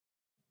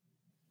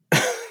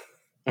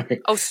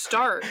Sorry. Oh,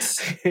 start.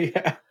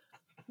 Yeah.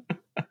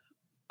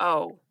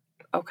 Oh,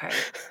 okay.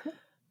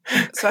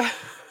 So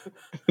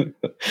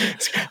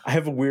I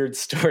have a weird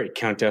story.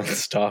 Countdown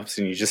stops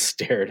and you just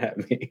stared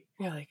at me.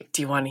 you're like,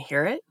 do you want to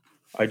hear it?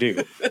 I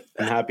do.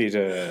 I'm happy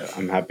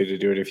to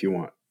do it if you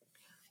want.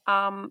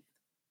 I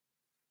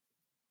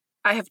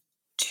have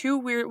two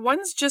weird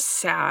one's just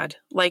sad.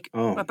 Like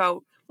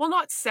about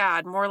not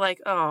sad, more like,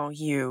 oh,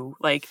 you.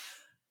 Like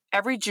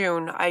every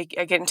June I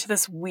get into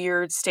this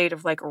weird state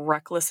of like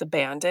reckless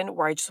abandon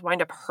where I just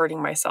wind up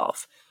hurting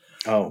myself.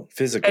 Oh,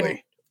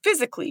 physically.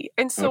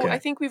 And so Okay. I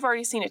think we've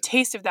already seen a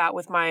taste of that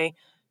with my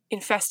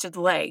infested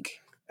leg.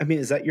 I mean,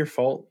 is that your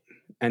fault?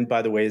 And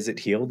by the way, is it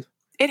healed?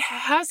 It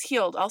has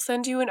healed. I'll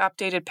send you an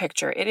updated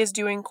picture. It is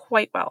doing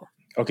quite well.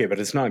 Okay, but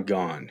it's not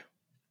gone.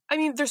 I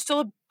mean, there's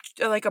still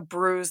a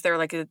bruise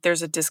there,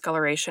 there's a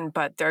discoloration,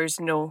 but there's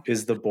no...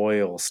 Is the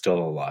boil still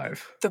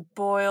alive? The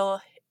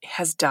boil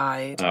has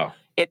died. Oh.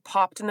 It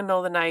popped in the middle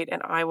of the night,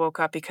 and I woke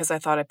up because I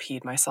thought I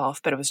peed myself,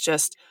 but it was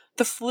just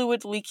the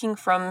fluid leaking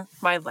from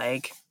my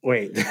leg.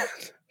 Wait,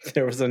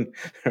 there was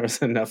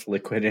enough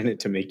liquid in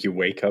it to make you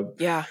wake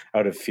up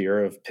out of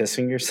fear of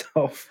pissing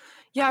yourself?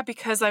 Yeah,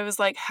 because I was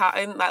like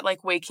in that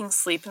like waking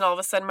sleep, and all of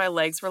a sudden my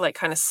legs were like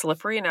kind of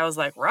slippery, and I was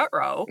like,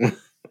 ruh-roh.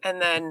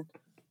 And then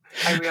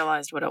I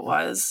realized what it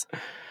was.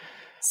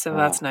 So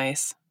that's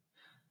nice.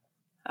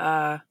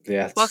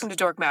 Welcome to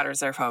Dork Matters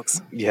there,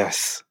 folks.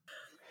 Yes.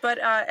 But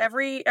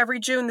every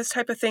June, this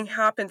type of thing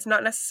happens.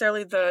 Not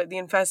necessarily the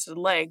infested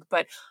leg,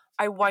 but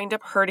I wind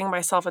up hurting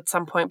myself at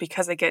some point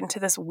because I get into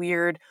this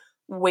weird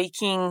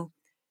waking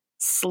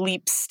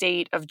sleep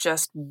state of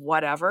just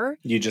whatever.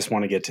 You just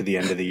want to get to the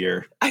end of the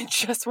year. I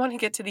just want to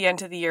get to the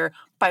end of the year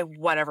by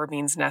whatever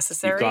means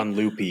necessary. You've gone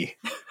loopy.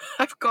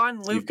 I've gone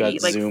loopy. You've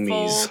got like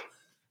zoomies. Full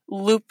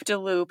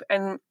loop-de-loop.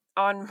 And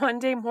on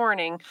Monday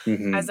morning,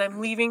 as I'm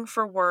leaving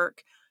for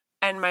work,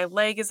 and my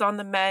leg is on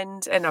the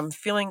mend, and I'm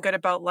feeling good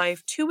about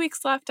life. 2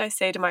 weeks left, I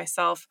say to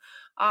myself,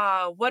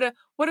 what a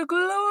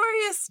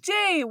glorious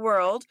day,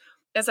 world.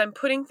 As I'm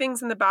putting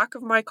things in the back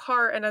of my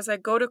car, and as I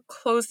go to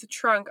close the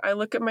trunk, I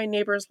look at my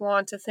neighbor's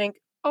lawn to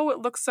think, oh, it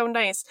looks so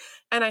nice.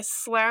 And I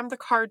slam the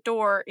car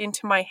door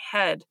into my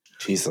head.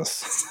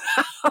 Jesus.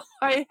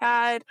 I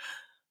had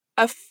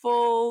a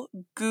full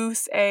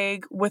goose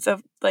egg with a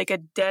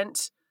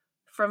dent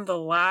from the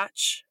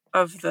latch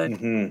of the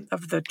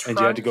trunk. And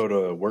you had to go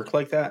to work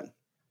like that?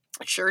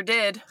 Sure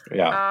did.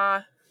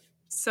 Yeah.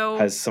 So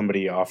has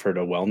somebody offered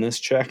a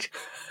wellness check?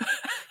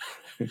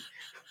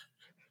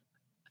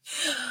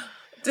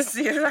 To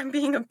see if I'm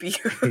being abused.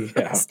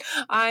 Yeah.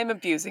 I'm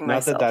abusing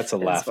myself. Not that that's a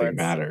laughing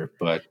matter,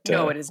 but...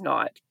 no, it is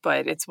not.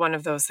 But it's one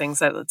of those things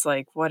that it's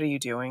like, what are you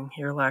doing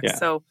here, Lex? Yeah.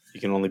 So you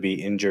can only be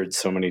injured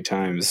so many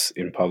times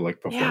in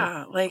public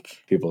before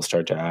people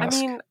start to ask.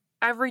 I mean,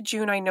 every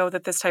June I know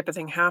that this type of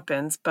thing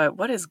happens, but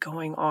what is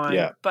going on?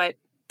 Yeah. But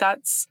that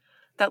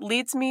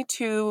leads me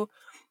to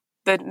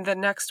the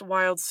next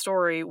wild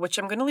story, which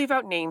I'm going to leave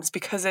out names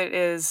because it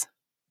is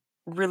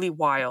really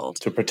wild.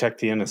 To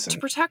protect the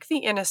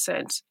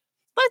innocent.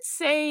 Let's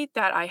say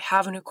that I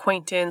have an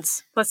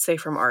acquaintance, let's say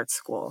from art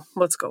school.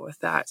 Let's go with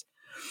that.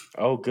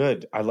 Oh,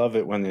 good. I love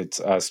it when it's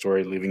a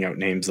story leaving out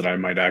names that I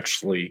might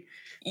actually...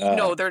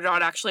 No, they're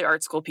not actually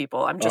art school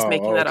people. I'm just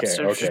making that up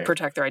to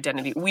protect their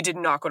identity. We did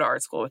not go to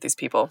art school with these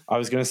people. I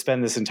was going to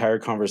spend this entire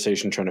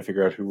conversation trying to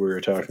figure out who we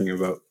were talking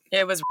about.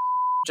 It was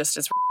just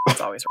as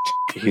it's always.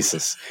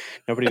 Jesus.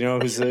 Nobody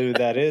knows who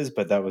that is,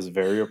 but that was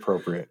very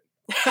appropriate.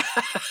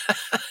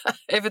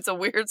 If it's a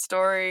weird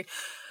story,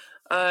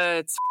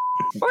 it's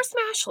or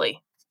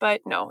Smashly.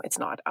 But no, it's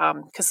not.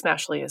 Because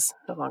Smashly is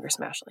no longer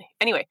Smashly.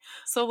 Anyway,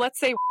 so let's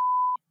say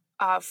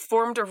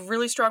formed a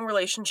really strong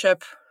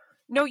relationship.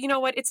 No, you know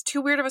what? It's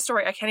too weird of a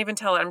story. I can't even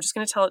tell it. I'm just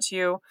going to tell it to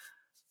you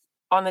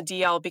on the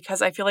DL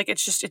because I feel like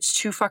it's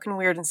too fucking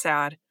weird and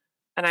sad.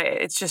 And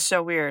it's just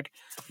so weird.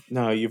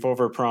 No, you've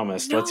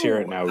overpromised. No, let's hear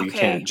it now. Okay. You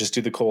can't. Just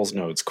do the Coles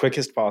notes.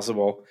 Quickest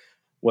possible.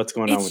 What's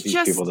going on with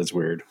these people that's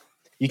weird?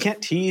 You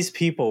can't tease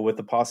people with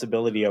the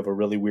possibility of a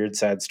really weird,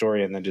 sad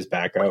story and then just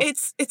back out.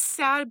 It's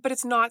sad, but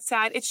it's not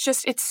sad.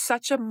 It's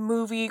such a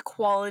movie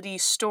quality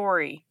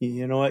story.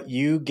 You know what?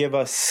 You give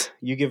us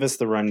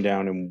the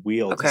rundown and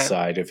we'll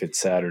decide if it's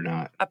sad or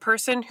not. A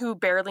person who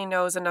barely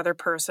knows another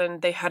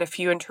person, they had a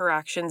few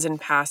interactions in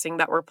passing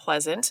that were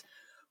pleasant.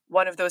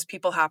 One of those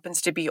people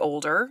happens to be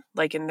older,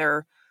 like in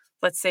their,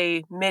 let's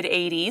say,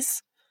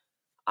 mid-80s.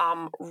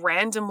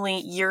 Randomly,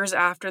 years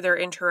after their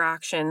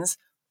interactions,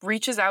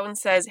 reaches out and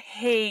says,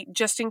 hey,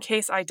 just in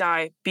case I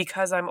die,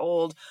 because I'm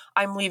old,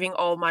 I'm leaving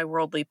all my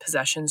worldly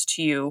possessions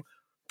to you,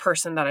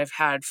 person that I've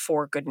had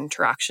 4 good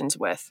interactions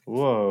with.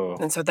 Whoa.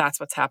 And so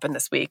that's what's happened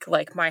this week.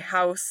 Like my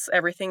house,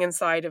 everything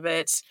inside of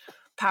it,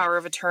 power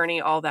of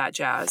attorney, all that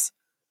jazz.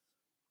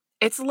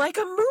 It's like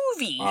a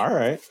movie. All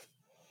right.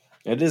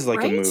 It is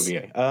like a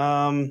movie.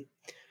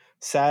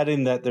 Sad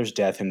in that there's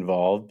death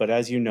involved, but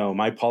as you know,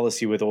 my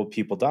policy with old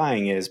people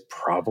dying is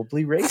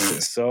probably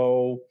racist.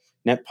 So...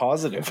 net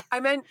positive. I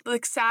meant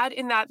like sad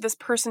in that this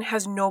person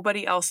has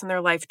nobody else in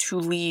their life to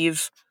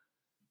leave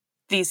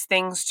these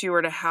things to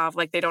or to have,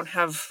 like they don't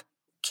have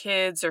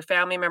kids or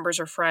family members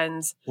or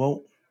friends.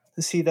 Well,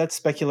 see, that's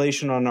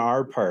speculation on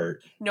our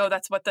part. No,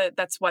 that's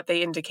what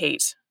they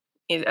indicate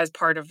as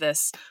part of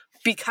this.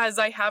 Because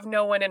I have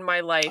no one in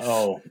my life.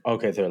 Oh,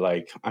 okay. They're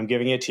like, I'm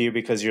giving it to you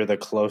because you're the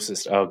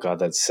closest. Oh, God,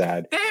 that's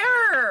sad.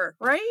 There,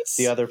 right?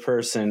 The other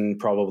person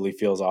probably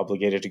feels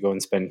obligated to go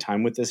and spend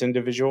time with this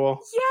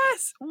individual.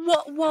 Yes.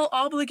 Well,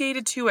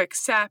 obligated to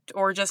accept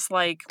or just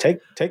like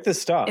take the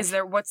stuff. Is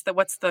there what's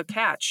the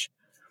catch?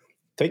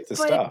 Take the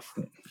stuff.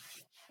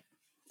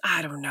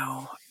 I don't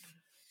know.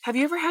 Have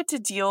you ever had to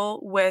deal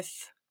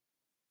with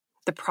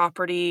the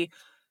property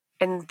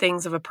and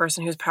things of a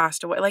person who's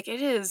passed away? Like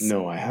it is.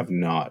 No, I have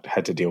not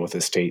had to deal with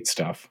estate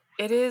stuff.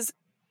 It is.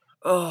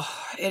 Oh,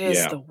 it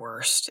is the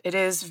worst. It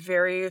is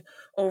very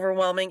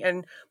overwhelming.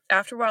 And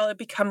after a while, it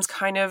becomes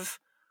kind of,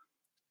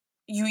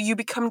 you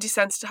become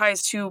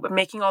desensitized to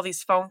making all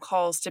these phone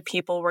calls to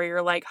people where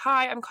you're like,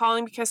 hi, I'm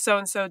calling because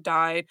so-and-so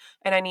died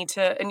and I need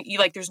to, and you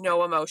like, there's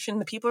no emotion.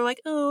 The people are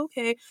like, oh,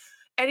 okay.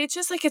 And it's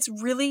just like, it's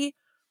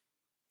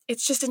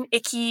just an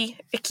icky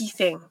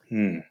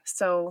thing.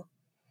 So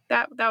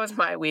that was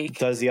my week.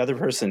 Does the other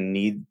person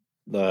need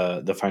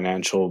the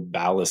financial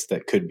ballast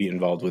that could be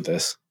involved with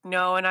this?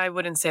 No, and I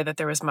wouldn't say that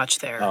there was much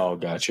there. Oh,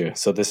 gotcha.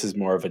 So this is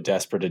more of a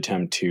desperate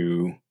attempt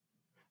to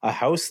a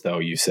house, though,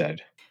 you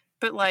said.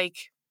 But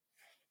like,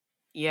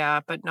 yeah,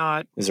 but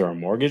not. Is there a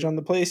mortgage on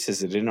the place?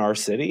 Is it in our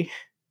city?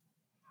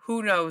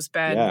 Who knows,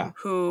 Ben? Yeah.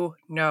 Who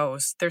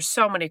knows? There's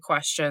so many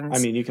questions.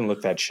 I mean, you can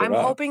look that shit up.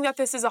 I'm hoping that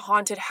this is a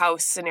haunted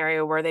house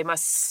scenario where they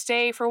must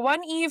stay for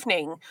one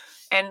evening,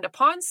 and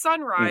upon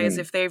sunrise,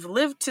 if they've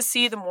lived to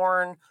see the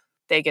morn,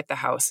 they get the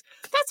house.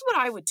 That's what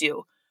I would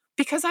do.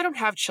 Because I don't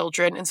have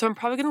children, and so I'm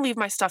probably going to leave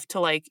my stuff to,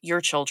 like,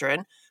 your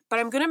children. But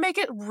I'm going to make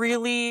it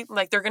really,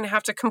 like, they're going to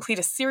have to complete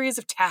a series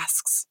of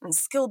tasks and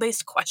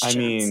skill-based questions. I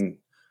mean,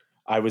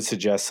 I would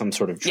suggest some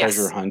sort of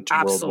treasure hunt,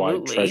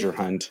 worldwide treasure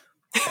hunt,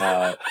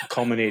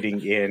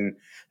 culminating in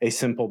a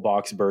simple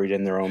box buried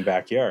in their own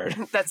backyard.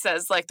 That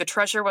says, like, the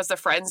treasure was the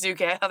friends you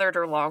gathered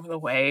along the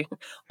way.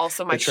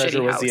 Also my shitty house. The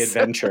treasure was the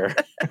adventure.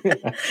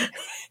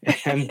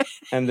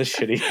 and the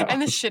shitty house.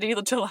 And the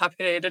shitty,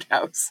 dilapidated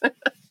house.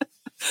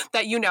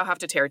 That you now have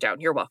to tear down.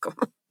 You're welcome.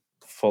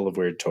 Full of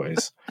weird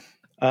toys.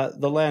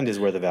 The land is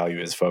where the value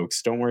is,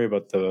 folks. Don't worry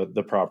about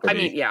the property. I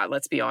mean, yeah,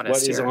 let's be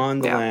honest. What is on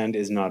the land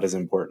is not as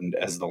important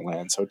as the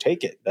land. So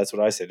take it. That's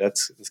what I say.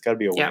 It's got to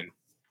be a win.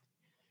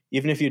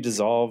 Even if you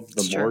dissolve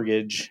the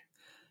mortgage,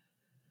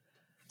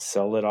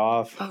 sell it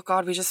off. Oh,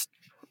 God,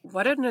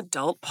 what an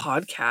adult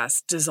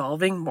podcast.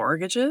 Dissolving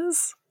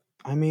mortgages?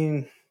 I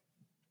mean,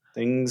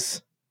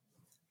 things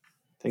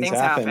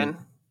happen.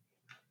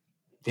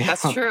 Yeah,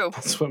 that's true.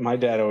 That's what my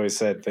dad always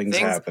said. Things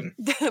happen.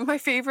 My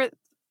favorite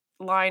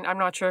line, I'm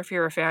not sure if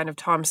you're a fan of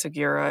Tom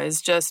Segura,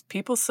 is just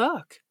people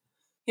suck.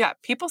 Yeah,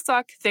 people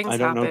suck. Things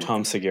happen. I don't know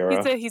Tom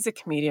Segura. He's a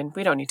comedian.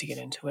 We don't need to get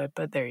into it,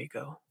 but there you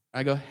go.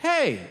 I go,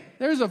 hey,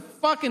 there's a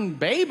fucking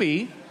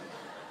baby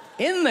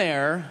in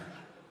there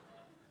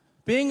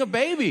being a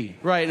baby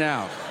right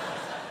now.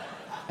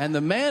 And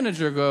the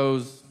manager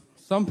goes,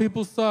 some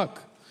people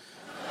suck.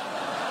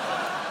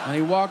 And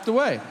he walked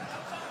away.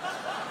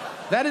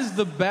 That is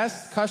the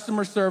best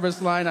customer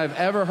service line I've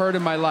ever heard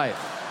in my life.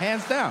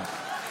 Hands down.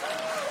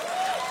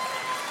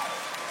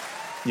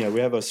 Yeah, we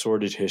have a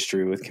sordid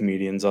history with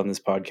comedians on this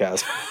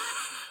podcast.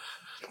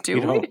 Do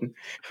we?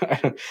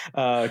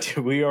 Did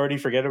we already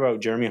forget about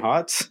Jeremy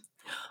Hotz?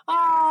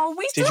 Oh,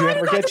 we still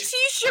haven't got the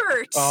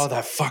t-shirt. Oh,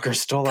 that fucker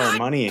stole our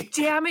money.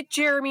 Damn it,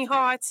 Jeremy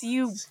Hotz,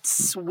 you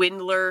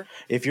swindler.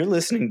 If you're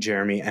listening,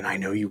 Jeremy, and I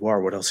know you are,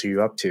 what else are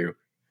you up to?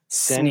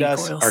 Send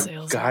us our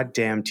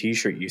goddamn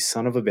t-shirt, you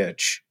son of a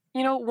bitch.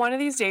 You know, one of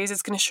these days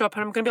it's going to show up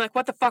and I'm going to be like,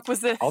 what the fuck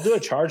was this? I'll do a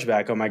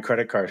chargeback on my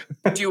credit card.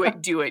 Do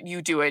it.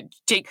 You do it.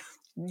 Jake,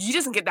 he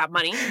doesn't get that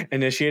money.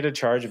 Initiate a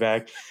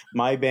chargeback.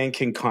 My bank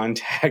can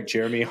contact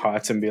Jeremy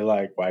Hotz and be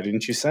like, why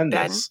didn't you send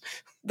us?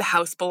 The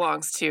house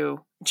belongs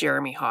to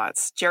Jeremy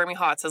Hotz. Jeremy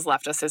Hotz has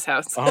left us his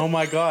house. Oh,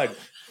 my God.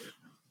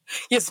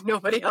 He has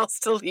nobody else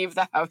to leave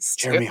the house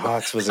to. Jeremy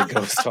Hotz was a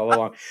ghost all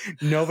along.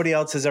 Nobody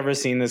else has ever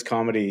seen this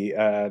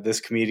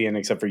comedian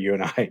except for you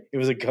and I. It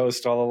was a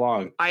ghost all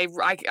along. I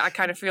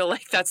kind of feel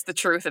like that's the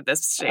truth at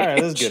this stage. All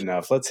right, this is good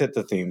enough. Let's hit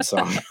the theme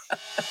song.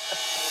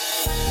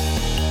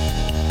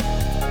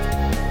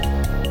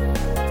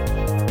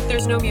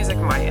 There's no music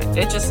on my end.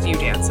 It's just you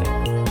dancing.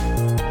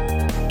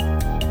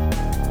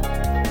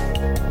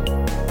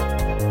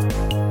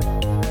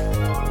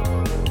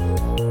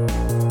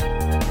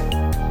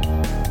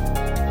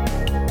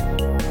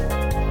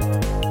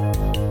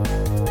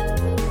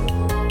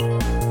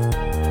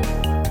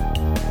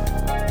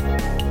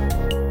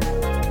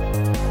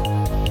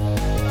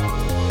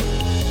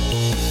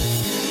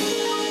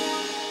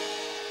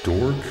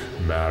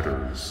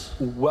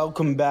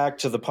 Welcome back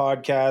to the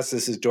podcast.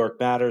 This is Dork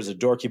Matters, a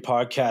dorky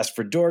podcast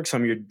for dorks.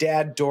 I'm your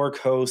dad dork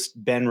host,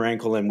 Ben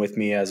Rankle, and with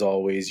me, as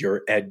always,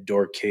 your Ed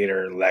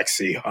Dorkator,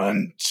 Lexi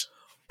Hunt.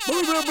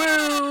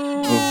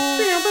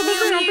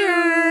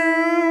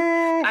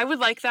 I would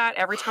like that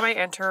every time I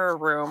enter a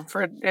room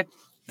for it.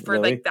 for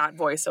like that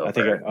voiceover. I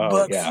think,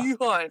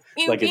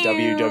 like a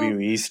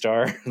WWE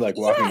star, like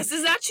walking. Yes,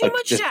 is that too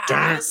much to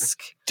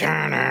ask?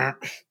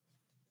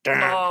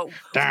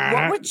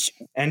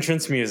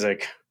 Entrance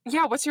music.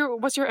 Yeah, what's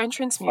your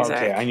entrance music?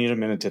 Okay, I need a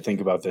minute to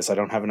think about this. I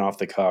don't have an off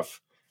the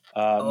cuff.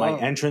 My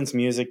entrance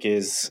music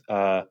is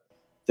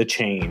the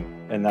chain,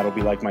 and that'll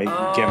be like my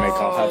gimmick.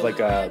 I'll have like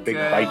a big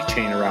bike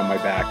chain around my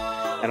back,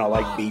 and I'll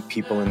like beat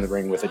people in the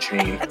ring with a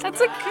chain.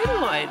 That's a good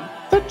one.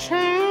 The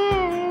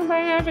chain,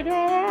 baby.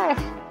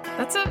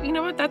 That's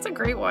a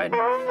great one.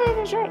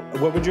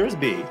 What would yours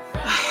be?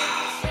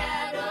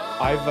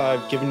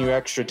 I've given you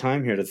extra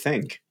time here to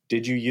think.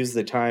 Did you use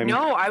the time?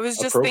 No, I was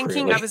just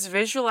thinking, I was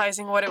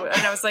visualizing what it was,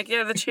 and I was like,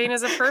 yeah, the chain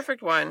is a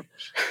perfect one.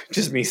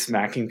 Just me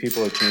smacking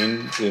people with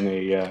chains in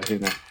a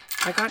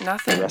I got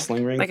nothing.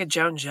 Wrestling ring? Like a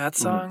Joan Jett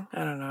song?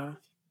 I don't know.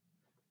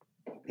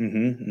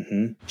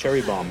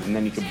 Cherry bomb, and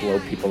then you can blow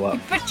people up.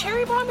 But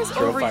cherry bomb is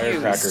Throw overused.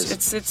 Firecrackers.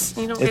 It's it's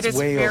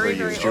very, very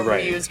overused. You're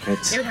overused.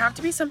 Right. It would have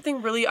to be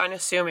something really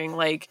unassuming,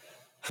 like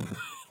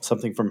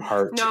something from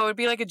Heart. No, it would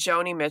be like a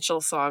Joni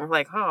Mitchell song.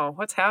 Like, oh,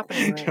 what's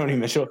happening? Right Joni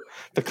Mitchell,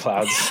 the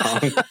Clouds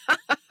song.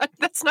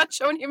 That's not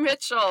Joni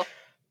Mitchell.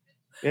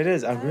 It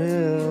is. I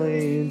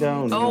really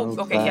don't know.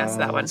 Oh, okay, yes,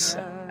 that one.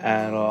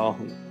 At all.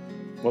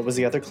 What was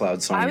the other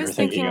Cloud song I you was were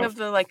thinking of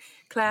the like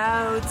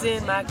clouds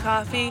in my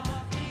coffee.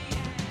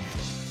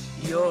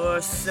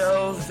 You're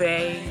so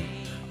vain.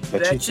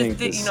 But you think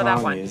the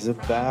song is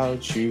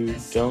about you,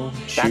 don't you?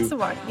 That's the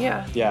one,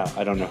 yeah. Yeah,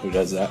 I don't know who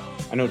does that.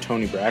 I know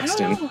Tony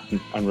Braxton,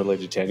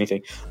 unrelated to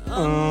anything.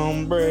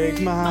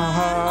 Break my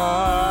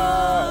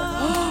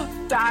heart.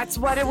 That's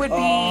what it would be.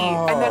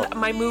 And then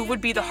my move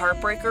would be the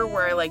Heartbreaker,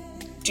 where I like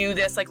do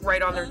this like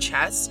right on their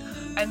chest,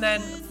 and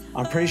then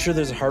I'm pretty sure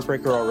there's a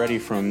Heartbreaker already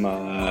from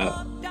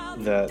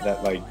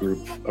that like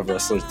group of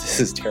wrestlers. This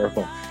is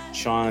terrible.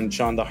 Sean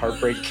the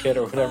Heartbreak Kid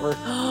or whatever.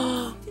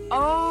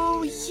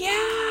 Oh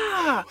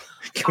yeah.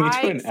 Can we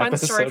do an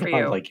episode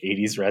on like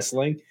 80s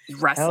wrestling?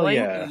 Wrestling?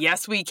 Hell yeah.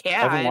 Yes, we can. I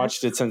haven't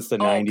watched it since the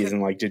 90s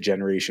and like did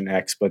Generation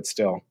X, but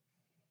still.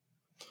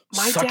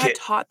 My dad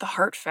taught the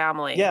Hart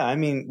family. Yeah, I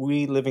mean,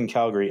 we live in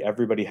Calgary.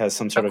 Everybody has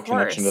some sort of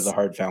connection to the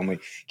Hart family.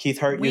 Keith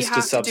Hart used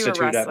to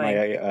substitute at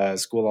my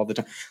school all the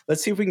time.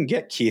 Let's see if we can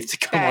get Keith to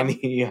come on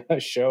the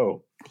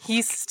show.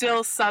 He's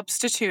still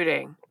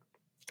substituting.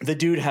 The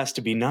dude has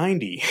to be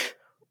 90.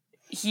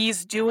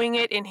 He's doing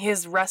it in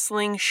his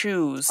wrestling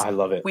shoes. I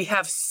love it. We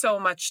have so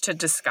much to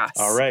discuss.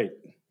 All right.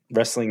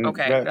 Wrestling.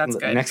 Okay, that's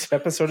good. Next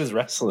episode is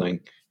wrestling.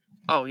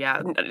 Oh,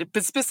 yeah.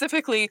 But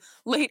specifically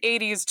late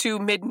 80s to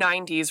mid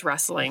 90s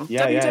wrestling.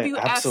 Yeah, WWF,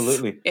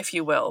 absolutely. If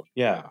you will.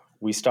 Yeah.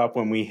 We stop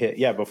when we hit,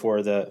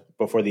 before they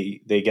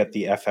get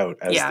the F out,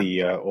 as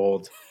the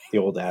old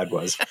ad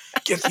was.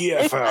 Get the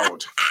F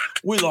out.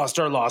 We lost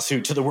our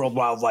lawsuit to the World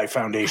Wildlife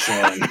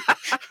Foundation.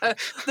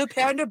 The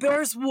panda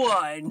bears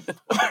won.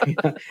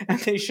 And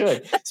they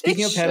should.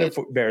 Speaking of panda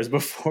bears,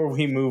 before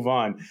we move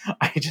on,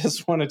 I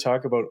just want to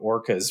talk about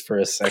orcas for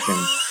a second.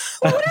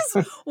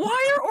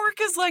 Why are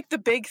orcas like the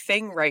big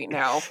thing right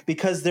now?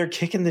 Because they're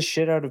kicking the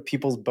shit out of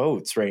people's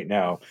boats right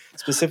now.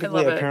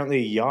 Specifically,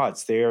 apparently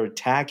yachts. They are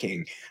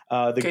attacking.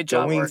 The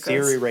going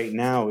theory right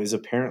now is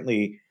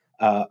apparently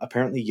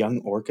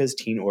young orcas,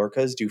 teen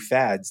orcas, do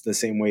fads the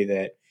same way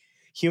that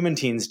human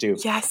teens do.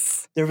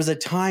 Yes. There was a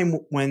time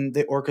when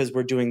the orcas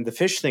were doing the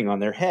fish thing on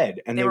their head,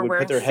 and they would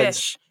put their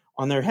heads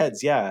on their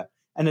heads. Yeah.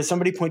 And as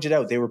somebody pointed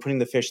out, they were putting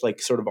the fish like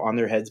sort of on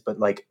their heads, but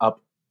like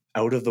up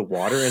out of the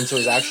water. And so it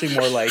was actually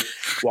more like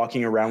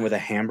walking around with a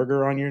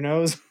hamburger on your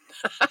nose.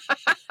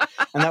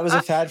 And that was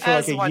a fad for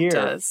like a year.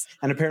 Does.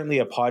 And apparently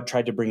a pod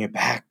tried to bring it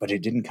back, but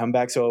it didn't come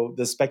back. So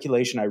the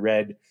speculation I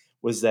read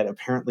was that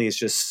apparently it's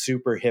just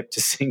super hip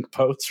to sink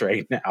boats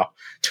right now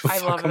to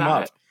fuck them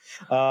up.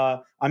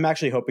 I'm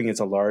actually hoping it's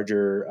a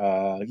larger,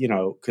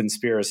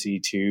 conspiracy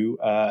to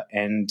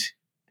end,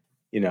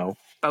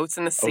 boats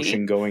in the sea,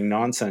 ocean-going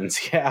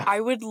nonsense. Yeah,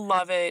 I would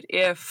love it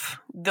if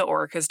the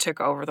orcas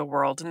took over the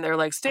world and they're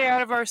like, "Stay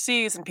out of our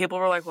seas," and people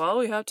were like, "Well,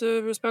 we have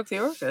to respect the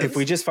orcas." If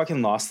we just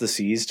fucking lost the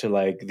seas to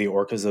like the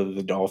orcas of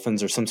the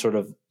dolphins, or some sort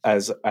of,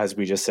 as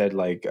we just said,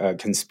 like a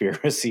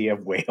conspiracy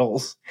of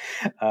whales,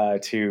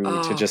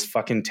 to just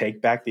fucking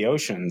take back the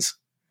oceans,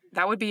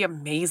 that would be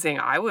amazing.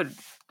 I would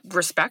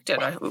respect it.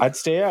 I'd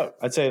stay out.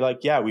 I'd say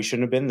like, yeah, we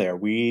shouldn't have been there.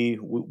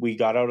 We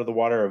got out of the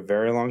water a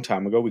very long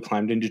time ago. We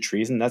climbed into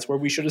trees, and that's where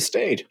we should have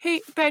stayed.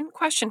 Hey, Ben,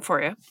 question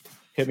for you.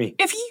 Hit me.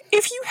 If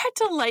you had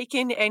to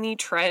liken any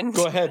trend,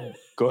 go ahead,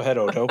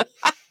 Oto.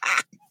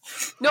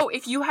 No,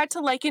 if you had to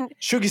liken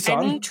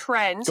any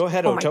trend, go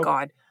ahead, Oto. Oh my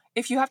God,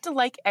 if you have to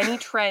like any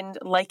trend,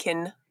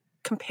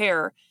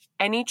 compare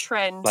any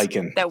trend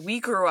that we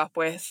grew up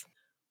with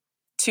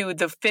to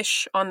the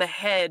fish on the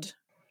head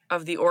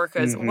of the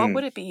orcas, what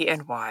would it be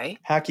and why?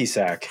 Hacky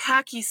sack.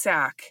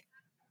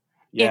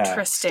 Yeah,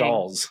 interesting.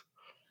 Stalls.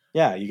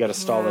 Yeah, you got to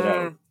stall it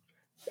out.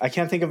 I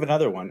can't think of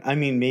another one. I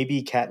mean,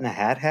 maybe Cat in a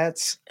Hat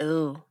hats.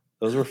 Ooh.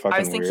 Those were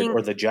fucking weird.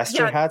 Or the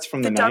jester hats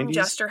from the 90s. The dumb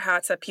jester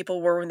hats that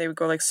people wore when they would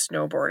go like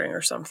snowboarding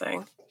or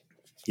something.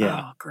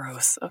 Yeah. Oh,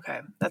 gross. Okay.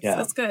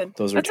 That's good.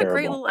 Those are That's terrible. A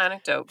great little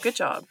anecdote. Good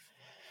job.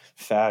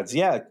 Fads.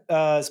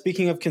 Yeah.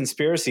 Speaking of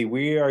conspiracy,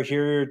 we are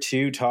here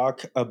to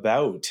talk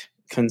about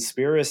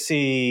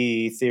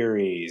conspiracy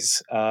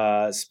theories,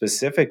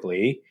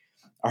 specifically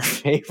our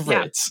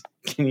favorites.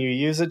 Yeah. Can you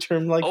use a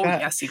term like that?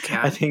 Oh, yes, you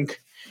can.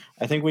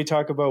 I think we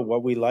talk about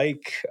what we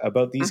like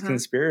about these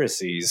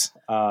conspiracies.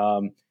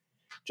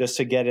 Just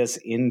to get us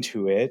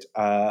into it,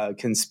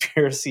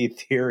 conspiracy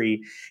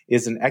theory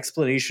is an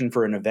explanation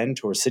for an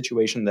event or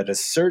situation that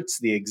asserts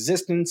the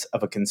existence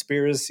of a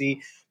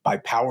conspiracy by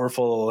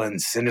powerful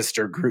and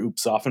sinister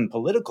groups, often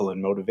political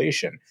in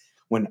motivation,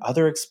 when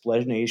other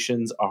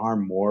explanations are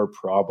more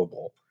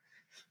probable.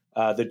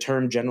 The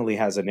term generally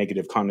has a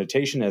negative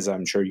connotation, as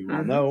I'm sure you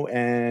all know,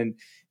 and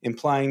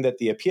implying that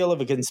the appeal of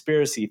a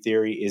conspiracy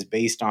theory is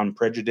based on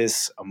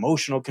prejudice,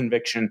 emotional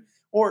conviction,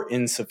 or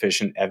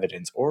insufficient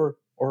evidence, or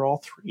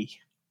all three.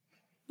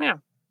 Yeah.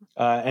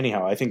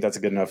 Anyhow, I think that's a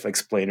good enough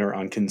explainer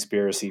on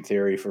conspiracy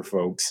theory for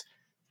folks.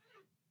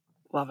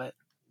 Love it.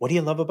 What do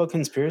you love about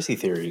conspiracy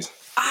theories?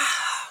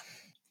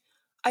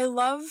 I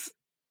love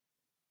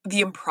the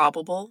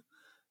improbable.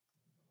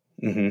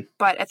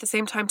 But at the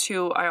same time,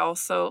 too, I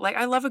also,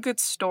 I love a good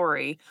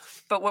story.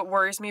 But what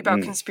worries me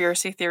about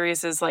conspiracy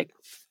theories is,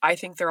 I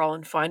think they're all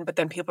in fun, but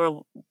then people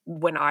are,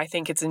 when I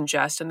think it's in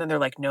jest, and then they're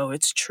like, no,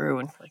 it's true.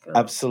 And oh.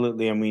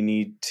 Absolutely. And we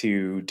need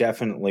to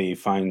definitely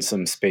find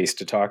some space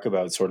to talk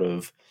about sort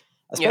of,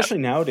 especially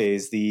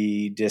nowadays,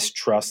 the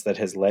distrust that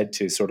has led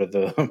to sort of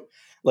the,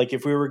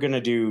 if we were going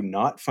to do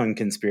not fun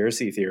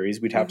conspiracy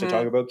theories, we'd have to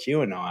talk about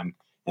QAnon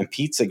and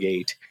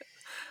Pizzagate.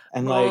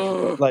 And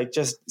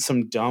just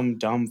some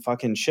dumb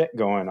fucking shit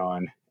going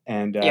on.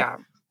 And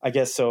I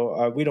guess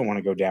so. We don't want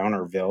to go down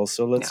Orville,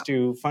 so let's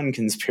do fun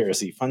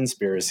conspiracy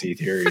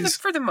theories.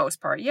 For the most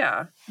part,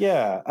 yeah.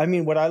 Yeah. I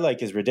mean, what I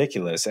like is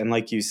ridiculous. And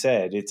like you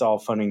said, it's all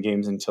fun and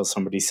games until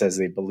somebody says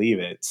they believe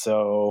it.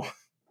 So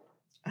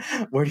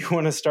where do you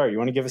want to start? You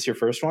want to give us your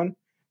first one?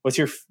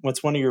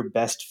 What's one of your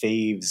best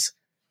faves?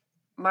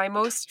 My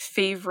most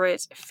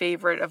favorite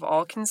of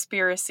all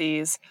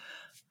conspiracies.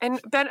 And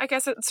Ben, I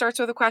guess it starts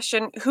with a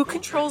question: who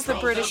controls the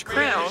British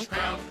crown?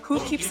 Who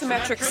keeps the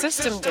metric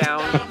system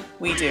down?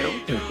 We do.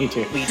 We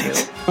do.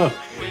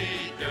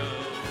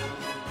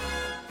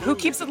 Who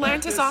keeps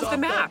Atlantis off the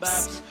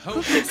maps?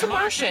 Who keeps the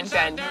Martian,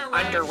 Ben,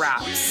 under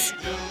wraps?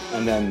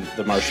 And then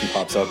the Martian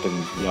pops up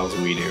and yells,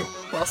 "We do."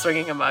 While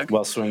swinging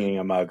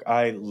a mug.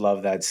 I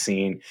love that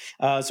scene.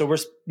 So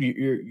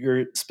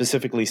you're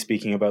specifically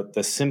speaking about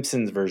the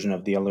Simpsons version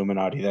of the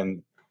Illuminati,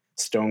 then.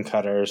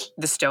 Stonecutters.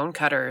 The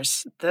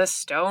Stonecutters,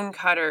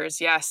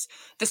 yes.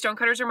 The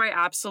Stonecutters are my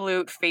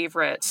absolute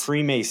favorite.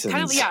 Freemasons.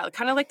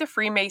 Kind of like the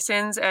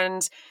Freemasons,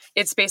 and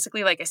it's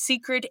basically like a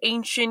secret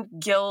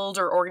ancient guild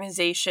or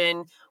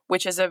organization,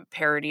 which is a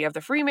parody of the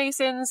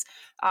Freemasons.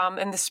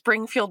 And the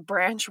Springfield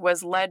branch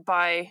was led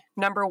by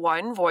number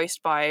one,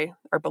 voiced by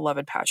our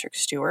beloved Patrick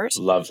Stewart.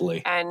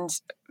 Lovely. And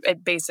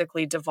it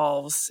basically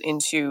devolves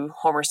into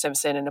Homer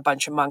Simpson and a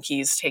bunch of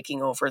monkeys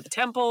taking over the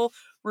temple,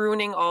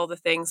 ruining all the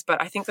things.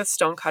 But I think the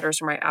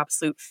Stonecutters are my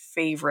absolute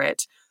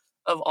favorite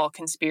of all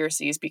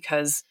conspiracies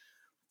because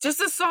just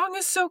the song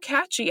is so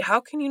catchy. How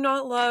can you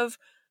not love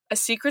a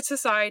secret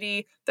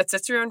society that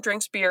sits around,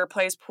 drinks beer,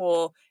 plays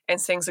pool,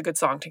 and sings a good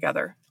song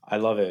together? I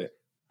love it.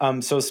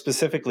 So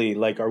specifically,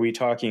 are we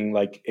talking,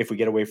 if we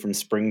get away from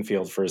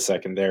Springfield for a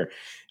second there,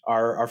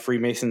 are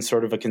Freemasons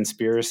sort of a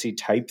conspiracy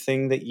type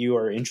thing that you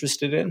are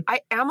interested in? I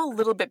am a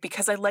little bit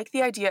because I like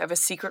the idea of a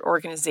secret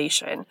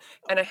organization.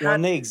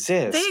 And they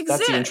exist.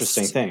 That's the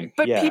interesting thing.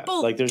 But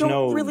people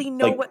don't really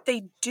know what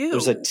they do.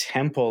 There's a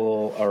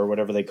temple or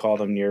whatever they call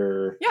them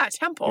near a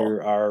temple.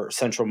 Near our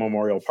Central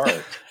Memorial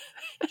Park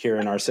here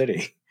in our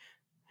city.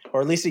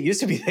 Or at least it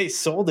used to be. They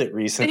sold it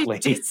recently.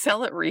 They did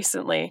sell it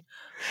recently.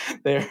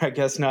 They're, I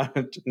guess, not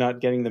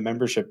getting the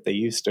membership they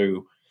used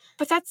to.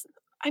 But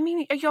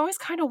you always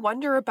kind of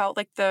wonder about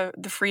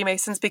the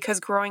Freemasons because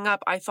growing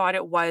up, I thought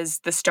it was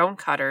the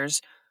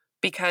Stonecutters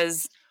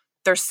because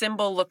their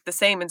symbol looked the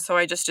same. And so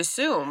I just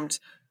assumed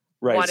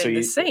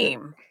the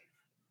same.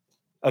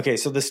 Okay,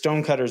 so the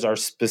Stonecutters are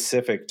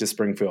specific to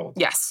Springfield.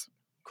 Yes.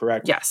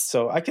 Correct? Yes.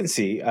 So I can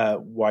see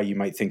why you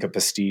might think a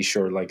pastiche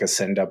or a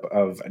send-up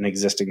of an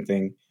existing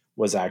thing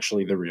was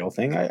actually the real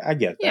thing. I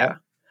get that.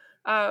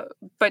 Yeah.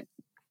 But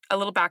a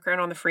little background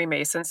on the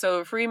Freemasons.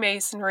 So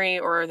Freemasonry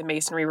or the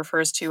Masonry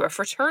refers to a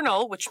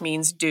fraternal, which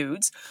means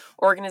dudes,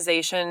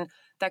 organization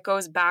that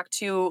goes back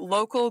to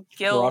local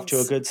guilds. We're off to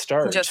a good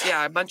start. Just,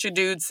 a bunch of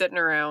dudes sitting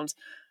around.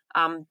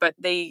 But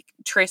they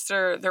trace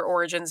their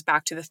origins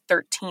back to the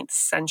 13th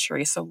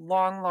century. So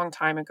long, long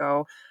time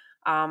ago.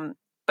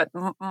 But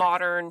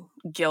modern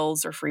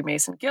guilds or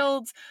Freemason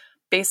guilds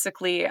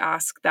basically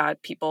ask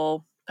that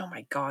people, oh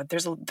my God,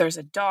 there's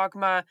a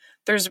dogma.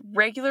 There's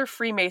regular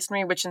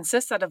Freemasonry, which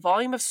insists that a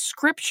volume of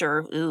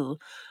scripture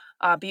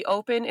be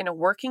open in a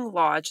working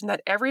lodge and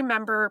that every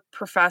member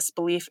profess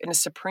belief in a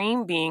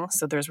supreme being.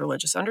 So there's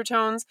religious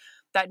undertones,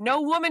 that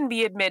no woman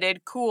be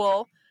admitted,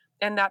 cool,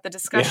 and that the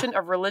discussion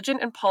of religion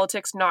and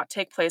politics not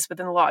take place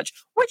within the lodge.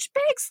 Which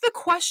begs the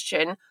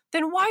question,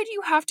 then why do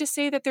you have to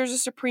say that there's a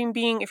supreme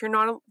being if you're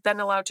not then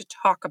allowed to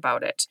talk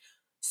about it?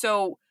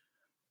 So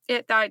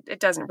it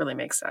doesn't really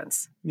make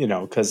sense.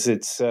 Because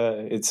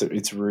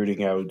it's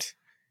rooting out,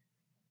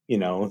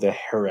 the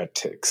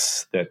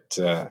heretics that...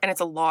 And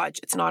it's a lodge.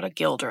 It's not a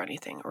guild or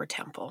anything, or a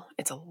temple.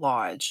 It's a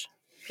lodge.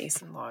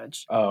 Mason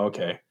Lodge. Oh,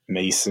 okay.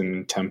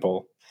 Mason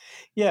Temple.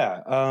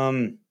 Yeah.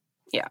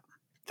 Yeah.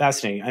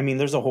 Fascinating. I mean,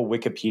 there's a whole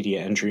Wikipedia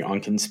entry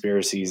on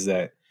conspiracies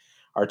that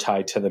are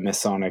tied to the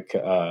Masonic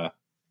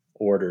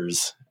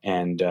orders.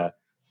 And,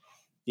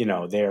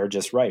 they are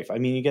just rife. I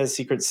mean, you get a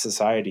secret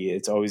society.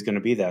 It's always going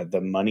to be that. The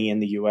money in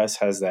the U.S.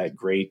 has that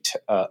great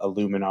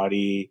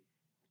Illuminati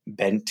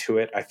bent to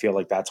it. I feel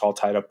like that's all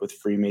tied up with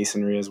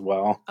Freemasonry as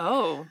well.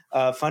 Oh.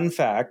 Fun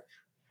fact.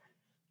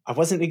 I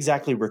wasn't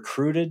exactly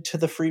recruited to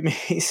the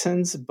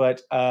Freemasons,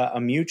 but a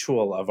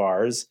mutual of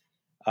ours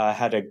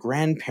had a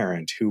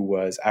grandparent who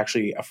was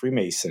actually a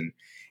Freemason.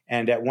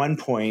 And at one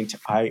point,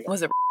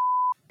 Was it?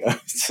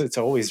 It's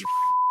always...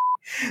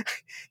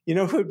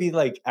 who would be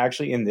like,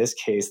 actually, in this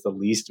case, the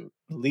least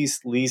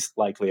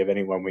likely of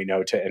anyone we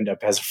know to end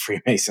up as a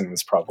Freemason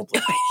was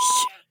probably...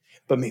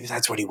 But maybe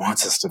that's what he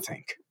wants us to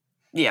think.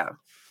 Yeah.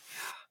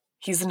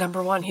 He's the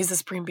number one. He's the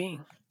supreme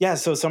being. Yeah,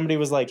 so somebody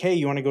was like, hey,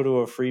 you want to go to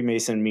a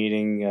Freemason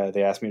meeting?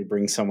 They asked me to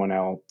bring someone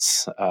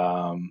else.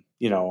 I'm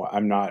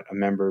not a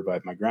member,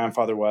 but my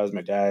grandfather was.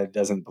 My dad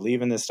doesn't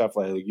believe in this stuff.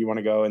 Like, you want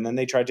to go? And then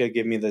they tried to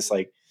give me this,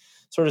 like,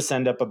 sort of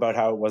send up about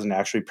how it wasn't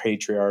actually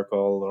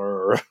patriarchal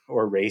or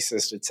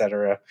racist,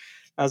 etc.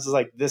 I was just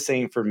like, this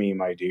ain't for me,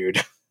 my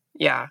dude.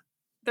 Yeah.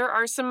 There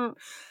are some...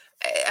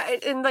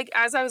 And, like,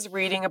 as I was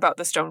reading about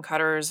the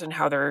stonecutters and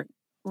how they're,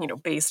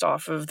 based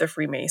off of the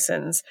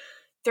Freemasons...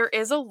 There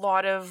is a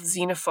lot of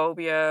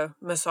xenophobia,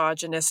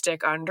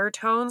 misogynistic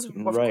undertones.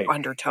 Right.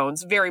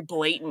 Undertones, very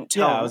blatant tones.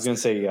 Yeah, I was going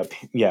to say,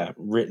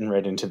 written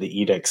right into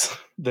the edicts,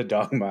 the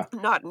dogma.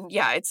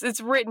 It's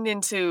written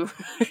into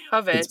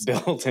of it. It's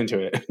built into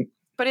it.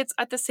 But it's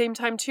at the same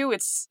time too.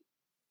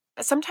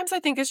 Sometimes I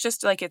think it's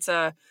just like it's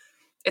a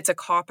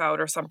cop out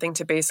or something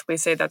to basically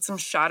say that some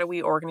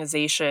shadowy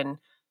organization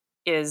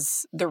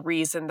is the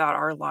reason that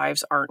our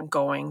lives aren't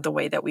going the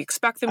way that we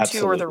expect them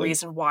Absolutely. to, or the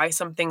reason why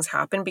some things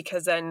happen,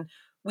 because then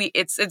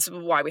it's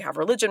why we have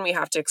religion. We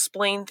have to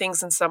explain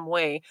things in some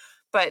way.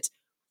 But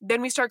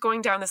then we start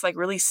going down this like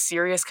really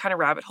serious kind of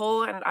rabbit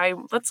hole, and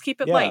let's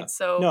keep it light.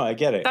 So no, I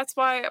get it. That's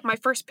why my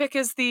first pick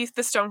is the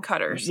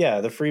stonecutters.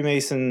 Yeah, the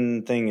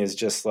Freemason thing is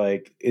just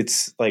like,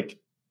 it's like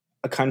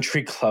a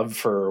country club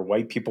for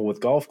white people with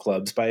golf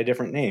clubs by a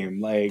different name.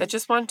 Like, that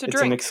just want to it's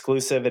drink. An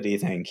exclusivity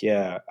thing.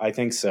 Yeah, I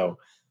think so.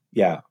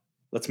 Yeah,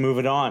 let's move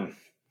it on.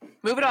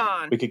 Move it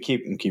on. We could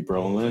keep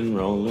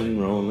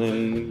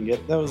rolling.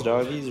 Get those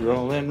doggies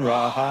rolling,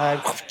 rawhide.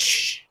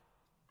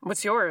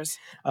 What's yours?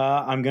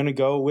 I'm going to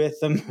go with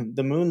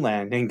the moon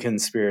landing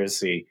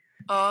conspiracy.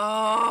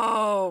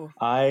 Oh.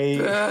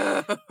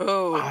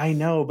 I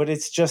know, but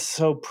it's just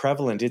so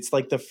prevalent. It's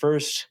like the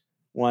first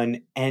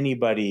one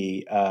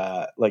anybody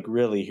like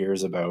really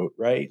hears about,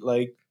 right?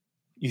 Like,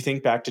 you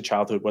think back to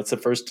childhood, what's the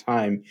first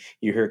time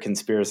you hear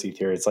conspiracy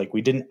theory? It's like,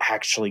 we didn't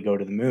actually go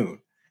to the moon.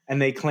 And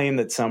they claim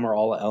that some or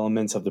all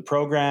elements of the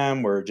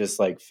program were just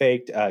like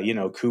faked.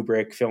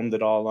 Kubrick filmed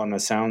it all on a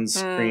sound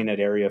screen at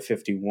Area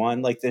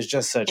 51. Like, there's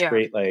just such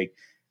great like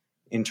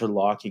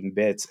interlocking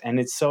bits. And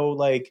it's so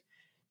like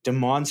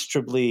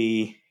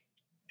demonstrably,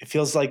 it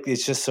feels like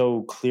it's just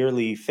so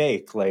clearly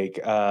fake.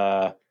 Like,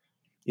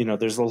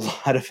 there's a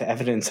lot of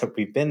evidence that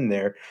we've been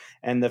there.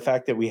 And the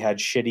fact that we had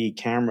shitty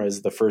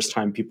cameras the first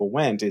time people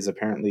went is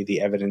apparently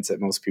the evidence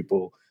that most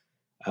people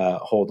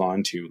hold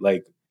on to.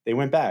 Like, they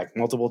went back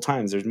multiple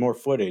times. There's more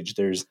footage.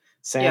 There's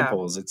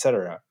samples,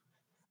 etc.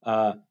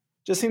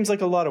 Just seems like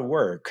a lot of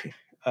work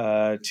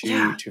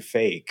to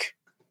fake.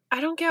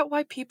 I don't get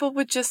why people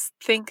would just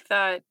think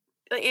that.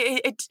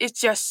 It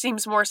just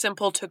seems more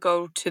simple to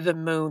go to the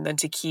moon than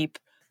to keep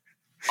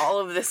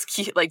all of this,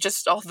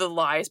 just all the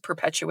lies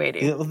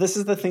perpetuating. Well, this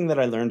is the thing that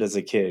I learned as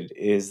a kid,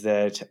 is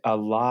that a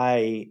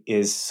lie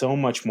is so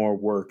much more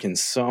work and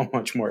so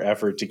much more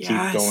effort to keep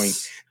going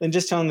than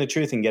just telling the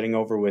truth and getting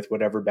over with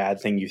whatever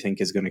bad thing you think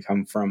is going to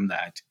come from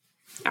that.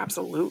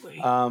 Absolutely.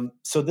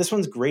 So this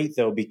one's great,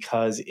 though,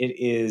 because it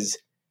is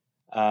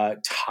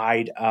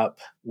tied up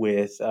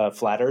with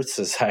Flat Earth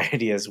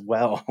Society as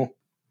well,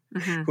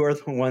 who are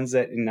the ones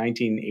that in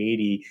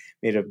 1980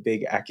 made a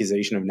big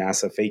accusation of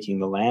NASA faking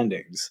the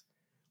landings,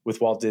 with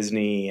Walt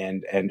Disney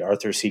and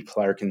Arthur C.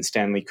 Clarke and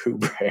Stanley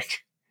Kubrick.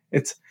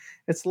 It's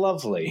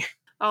lovely.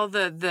 Oh,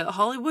 the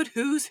Hollywood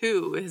who's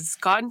who has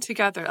gotten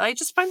together. I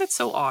just find that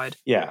so odd.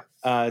 Yeah,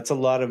 it's a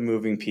lot of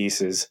moving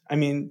pieces. I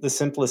mean, the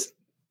simplest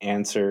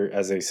answer,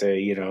 as they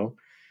say,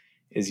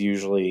 is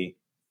usually,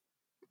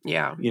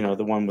 the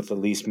one with the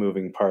least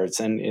moving parts.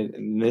 And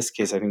in this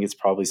case, I think it's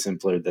probably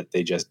simpler that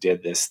they just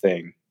did this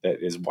thing that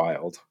is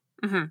wild.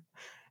 Mm-hmm.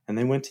 And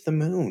they went to the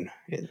moon.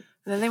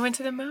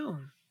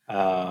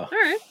 All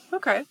right.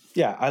 Okay.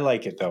 Yeah, I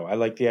like it, though. I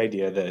like the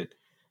idea that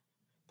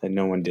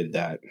no one did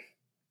that.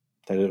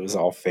 that it was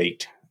all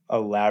faked,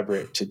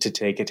 elaborate to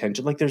take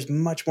attention. Like, there's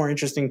much more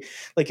interesting.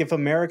 Like, if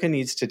America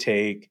needs to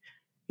take,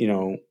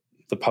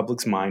 the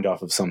public's mind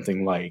off of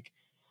something like,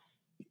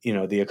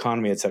 the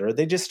economy, et cetera,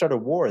 they just start a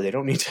war. They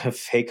don't need to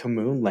fake a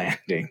moon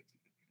landing.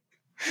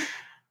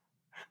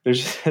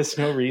 There's just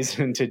no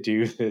reason to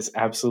do this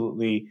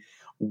absolutely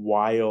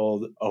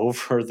wild,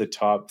 over the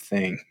top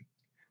thing.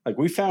 Like,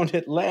 we found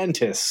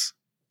Atlantis.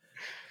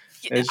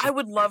 I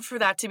would love for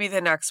that to be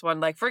the next one.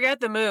 Like, forget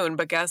the moon,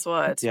 but guess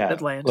what? Yeah,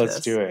 Atlantis. Let's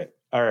do it.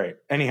 All right.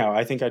 Anyhow,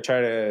 I think I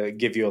try to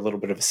give you a little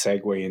bit of a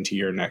segue into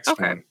your next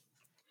one.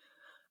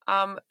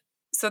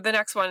 So the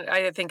next one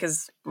I think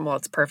is,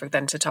 it's perfect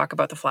then to talk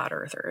about the flat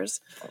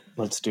earthers.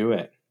 Let's do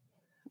it.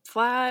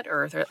 Flat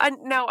earthers.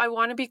 Now, I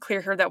want to be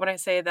clear here that when I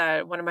say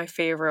that one of my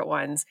favorite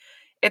ones,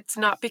 it's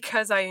not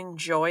because I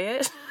enjoy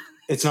it.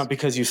 It's not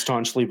because you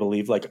staunchly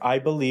believe. Like, I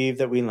believe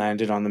that we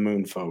landed on the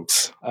moon,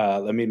 folks.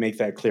 Let me make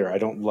that clear. I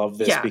don't love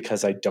this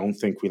because I don't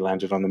think we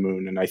landed on the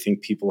moon. And I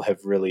think people have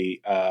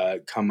really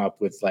come up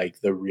with,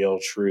 like, the real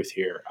truth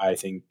here. I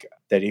think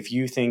that if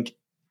you think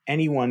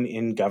anyone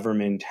in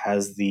government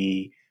has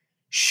the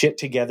shit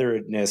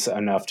togetherness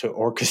enough to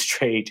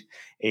orchestrate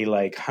a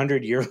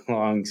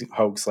 100-year-long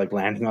hoax like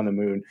landing on the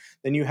moon,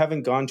 then you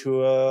haven't gone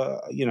to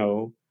a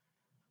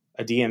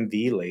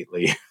DMV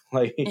lately.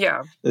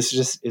 This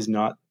just is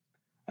not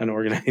an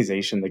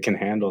organization that can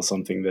handle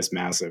something this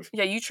massive.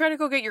 Yeah, you try to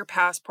go get your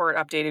passport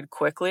updated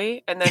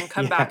quickly and then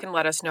come back and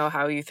let us know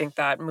how you think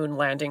that moon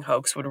landing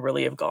hoax would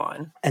really have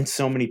gone. And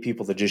so many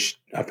people that just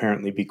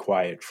apparently be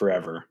quiet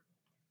forever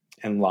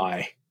and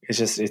lie. It's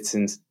just,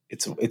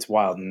 it's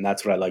wild. And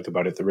that's what I like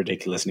about it, the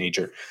ridiculous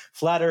nature.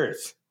 Flat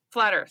Earth.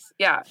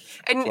 Yeah.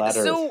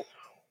 And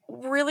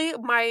really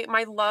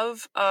my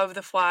love of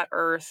the flat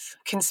Earth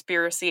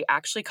conspiracy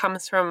actually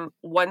comes from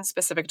one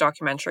specific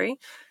documentary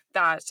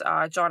that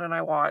John and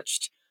I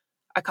watched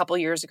a couple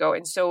years ago.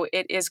 And so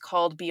it is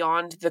called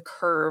Beyond the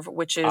Curve,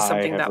 which is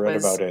something that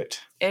was... about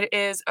it. It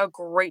is a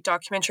great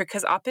documentary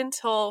because up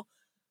until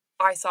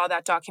I saw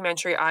that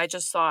documentary, I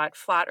just thought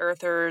flat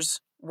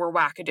earthers were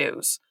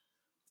wackadoos.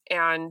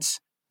 And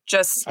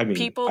just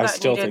people that I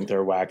still think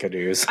they're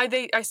wackadoos.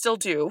 I still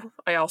do.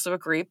 I also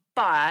agree.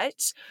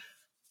 But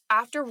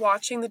after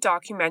watching the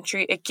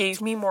documentary, it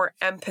gave me more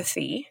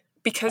empathy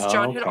because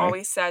John had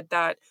always said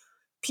that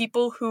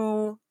people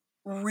who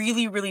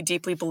really, really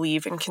deeply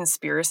believe in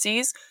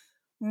conspiracies,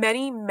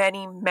 many,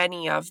 many,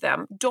 many of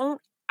them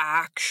don't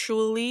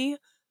actually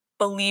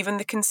believe in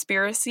the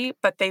conspiracy,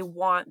 but they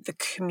want the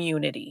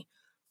community.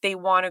 They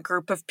want a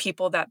group of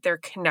people that they're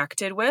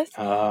connected with.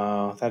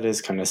 Oh, that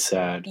is kind of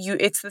sad.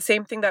 It's the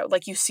same thing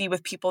that you see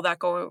with people that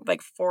go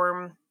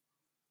form,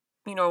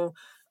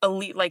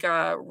 elite,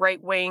 a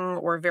right wing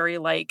or very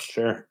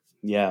Sure.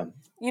 Yeah.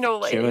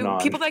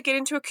 People that get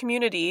into a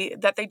community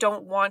that they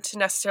don't want to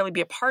necessarily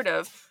be a part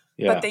of,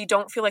 but they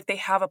don't feel like they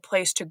have a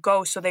place to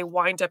go. So they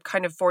wind up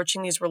kind of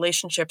forging these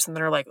relationships and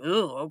they're like,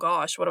 oh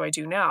gosh, what do I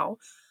do now?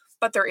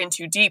 But they're in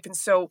too deep. And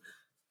so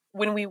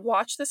when we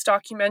watch this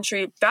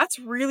documentary, that's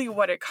really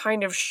what it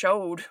kind of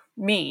showed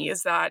me,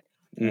 is that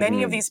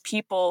many of these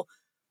people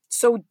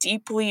so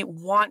deeply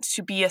want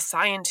to be a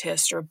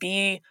scientist or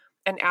be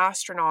an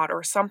astronaut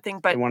or something,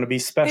 but they want to be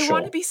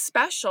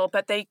special.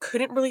 But they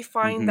couldn't really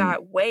find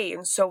that way.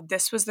 And so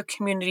this was the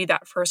community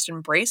that first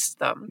embraced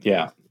them.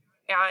 Yeah.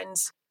 And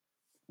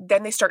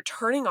then they start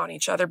turning on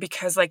each other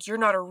because you're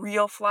not a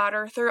real flat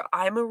earther.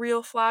 I'm a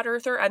real flat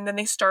earther. And then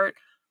they start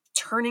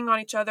turning on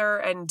each other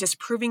and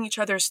disproving each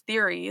other's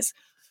theories.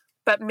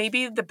 But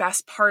maybe the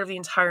best part of the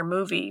entire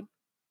movie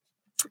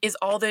is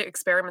all the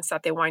experiments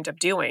that they wind up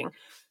doing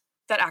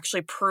that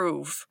actually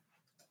prove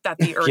that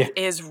the earth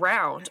is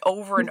round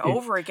over and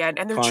over again.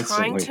 And they're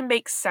trying to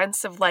make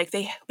sense of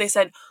they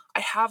said,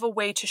 I have a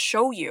way to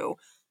show you.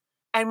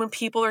 And when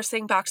people are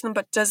saying back to them,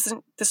 but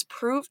doesn't this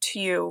prove to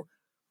you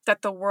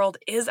that the world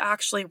is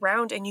actually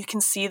round? And you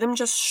can see them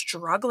just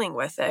struggling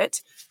with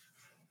it.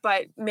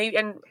 But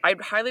and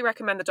I'd highly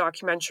recommend the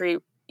documentary,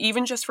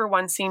 even just for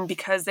one scene,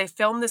 because they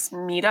filmed this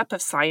meetup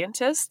of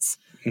scientists.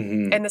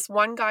 And this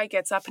one guy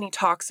gets up and he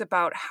talks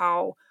about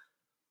how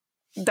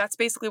that's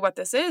basically what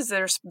this is.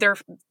 They're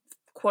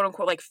quote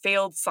unquote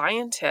failed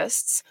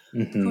scientists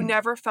who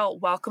never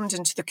felt welcomed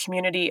into the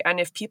community. And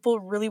if people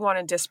really want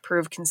to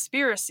disprove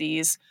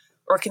conspiracies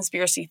or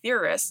conspiracy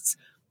theorists,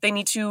 they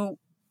need to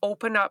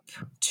open up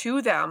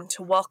to them,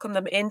 to welcome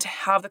them in, to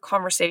have the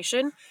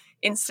conversation,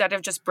 instead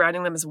of just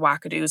branding them as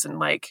wackadoos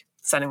and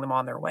sending them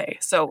on their way.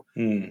 So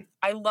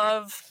I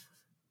love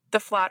the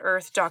Flat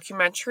Earth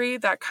documentary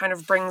that kind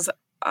of brings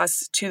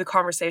us to the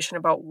conversation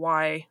about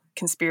why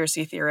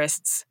conspiracy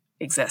theorists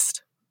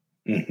exist.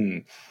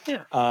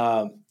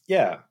 Yeah.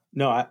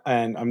 No,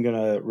 and I'm going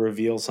to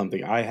reveal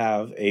something. I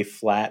have a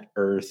Flat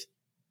Earth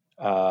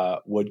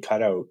wood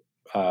cutout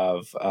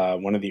of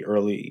one of the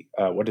early,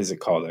 what is it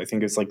called? I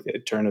think it's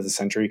the turn of the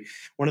century.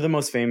 One of the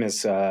most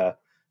famous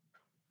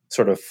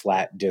sort of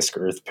flat disc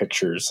Earth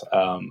pictures.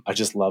 I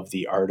just love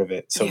the art of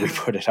it. So we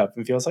put it up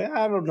and feels like,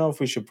 I don't know if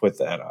we should put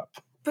that up.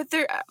 But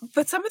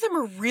some of them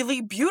are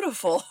really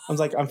beautiful. I was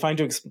like, I'm fine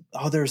to,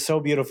 they're so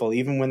beautiful.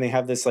 Even when they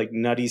have this like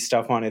nutty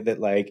stuff on it that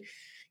like,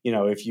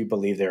 if you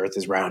believe the earth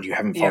is round, you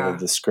haven't followed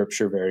the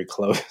scripture very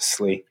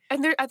closely.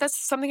 And that's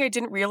something I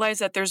didn't realize,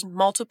 that there's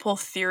multiple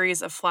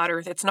theories of flat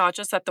earth. It's not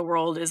just that the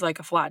world is like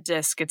a flat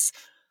disc. It's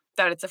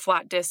that it's a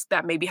flat disc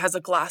that maybe has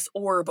a glass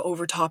orb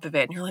over top of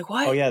it. And you're like,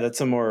 what? Oh yeah, that's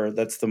the more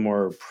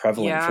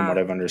prevalent from what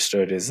I've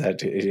understood, is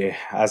that it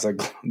has a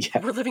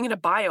We're living in a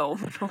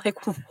biome. Like,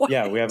 what?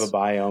 Yeah, we have a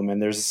biome,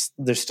 and there's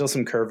still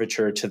some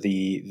curvature to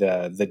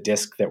the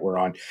disc that we're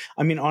on.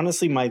 I mean,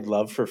 honestly, my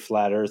love for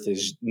flat earth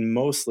is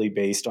mostly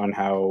based on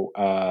how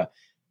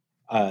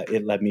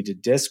it led me to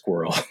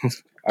Discworld.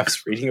 I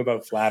was reading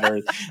about flat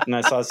earth and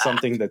I saw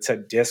something that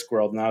said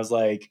Discworld, and I was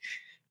like,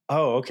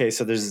 oh, okay,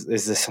 so is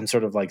this some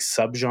sort of like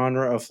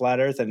subgenre of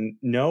flat earth? And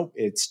nope,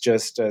 it's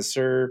just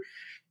Sir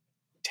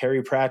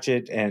Terry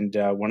Pratchett and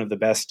one of the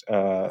best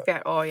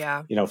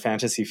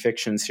fantasy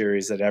fiction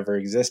series that ever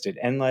existed.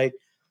 And like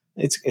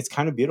it's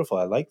kind of beautiful.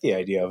 I like the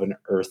idea of an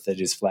earth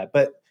that is flat,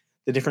 but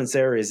the difference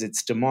there is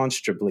it's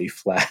demonstrably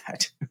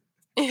flat.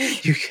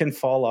 You can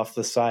fall off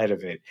the side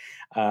of it,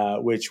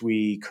 which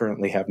we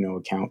currently have no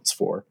accounts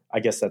for.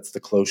 I guess that's the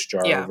close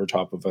jar over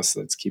top of us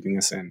that's keeping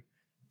us in.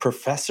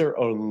 Professor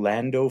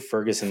Orlando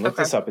Ferguson. Look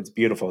this up. It's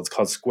beautiful. It's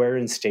called Square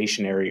and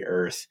Stationary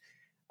Earth.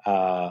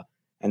 And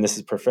this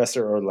is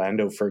Professor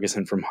Orlando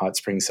Ferguson from Hot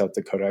Springs, South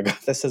Dakota. I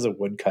got this as a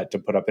woodcut to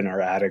put up in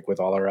our attic with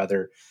all our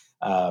other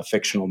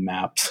fictional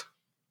maps.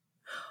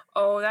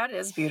 Oh, that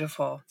is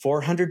beautiful.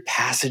 400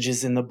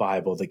 passages in the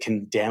Bible that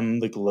condemn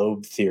the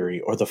globe theory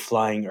or the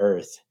flying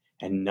earth,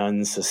 and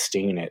none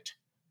sustain it.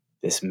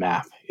 This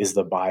map is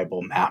the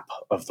Bible map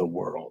of the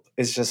world.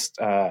 It's just...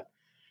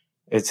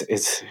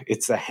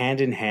 It's the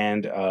hand in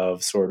hand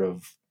of sort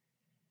of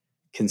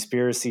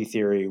conspiracy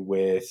theory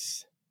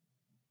with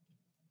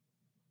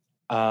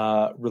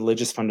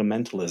religious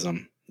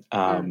fundamentalism.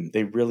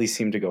 They really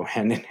seem to go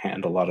hand in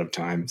hand a lot of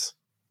times.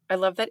 I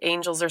love that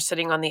angels are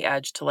sitting on the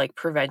edge to like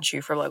prevent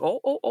you from like,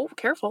 oh,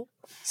 careful.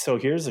 So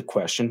here's a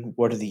question.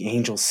 What are the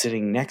angels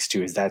sitting next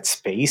to? Is that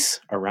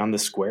space around the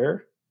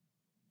square?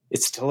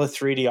 It's still a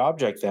 3D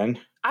object then.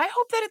 I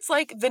hope that it's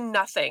like the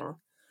nothing.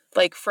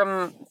 Like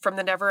from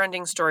the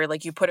never-ending story,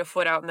 like you put a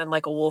foot out and then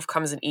like a wolf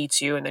comes and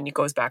eats you and then he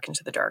goes back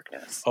into the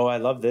darkness. Oh, I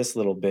love this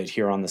little bit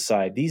here on the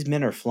side. These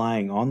men are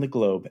flying on the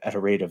globe at a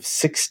rate of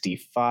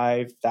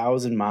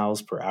 65,000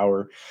 miles per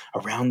hour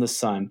around the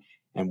sun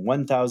and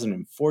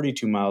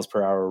 1,042 miles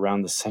per hour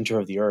around the center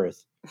of the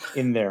earth.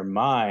 In their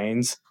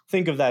minds,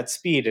 think of that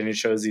speed, and it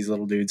shows these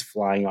little dudes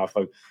flying off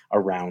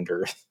around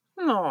Earth.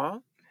 Aw,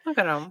 look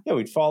at them. Yeah,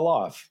 we'd fall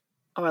off.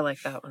 Oh, I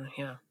like that one,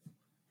 yeah.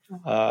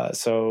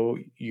 So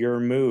your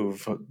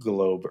move,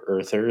 globe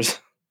earthers.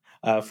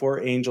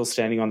 4 angels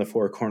standing on the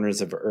 4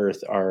 corners of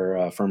Earth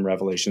are from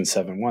Revelation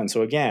 7:1.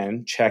 So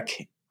again, check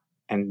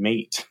and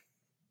mate.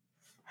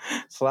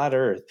 Flat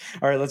Earth.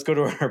 All right, let's go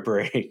to our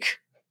break.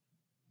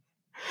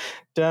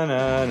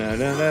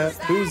 Da-na-na-na-na.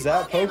 Who's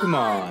that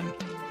Pokemon?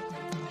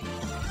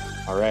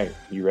 All right,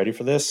 you ready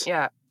for this?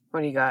 Yeah.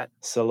 What do you got?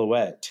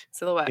 Silhouette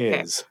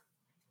is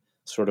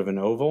sort of an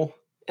oval.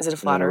 Is it a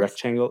flat Earth? A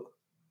rectangle.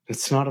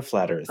 It's not a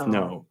flat Earth. Oh.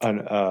 No.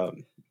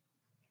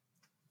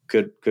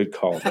 Good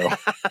call, though.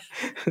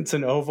 It's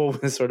an oval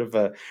with sort of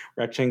a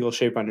rectangle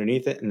shape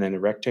underneath it, and then a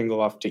rectangle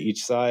off to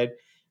each side,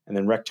 and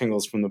then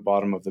rectangles from the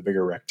bottom of the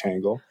bigger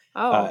rectangle.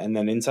 Oh. And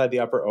then inside the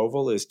upper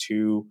oval is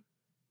 2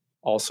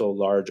 also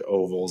large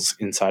ovals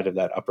inside of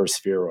that upper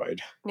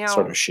spheroid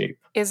sort of shape.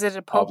 Is it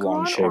a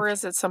Pokemon or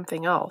is it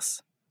something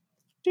else?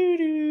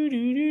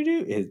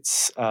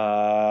 It's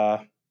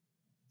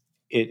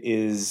it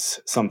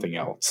is something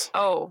else.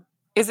 Oh.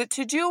 Is it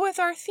to do with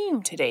our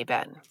theme today,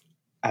 Ben?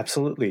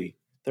 Absolutely.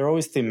 They're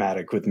always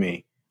thematic with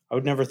me. I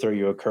would never throw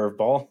you a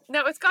curveball.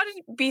 No, it's got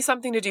to be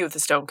something to do with the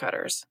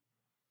Stonecutters.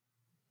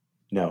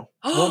 No.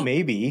 Well,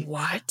 maybe.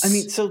 What? I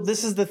mean, so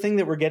this is the thing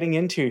that we're getting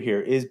into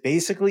here is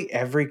basically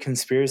every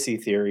conspiracy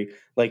theory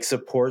like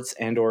supports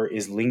and or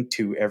is linked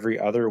to every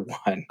other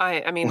one.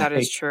 I mean, that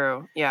is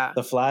true. Yeah.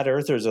 The flat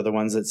earthers are the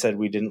ones that said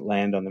we didn't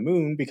land on the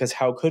moon because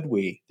how could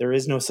we? There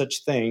is no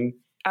such thing.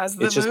 As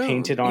the It's just moon.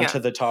 painted onto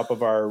the top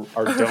of our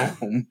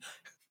dome.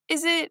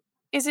 Is it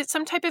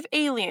some type of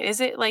alien? Is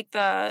it like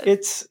the...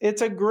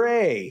 It's a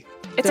gray.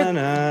 It's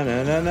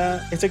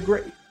a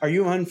gray. Are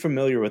you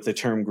unfamiliar with the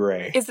term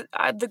gray? Is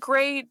the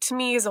gray to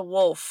me is a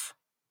wolf.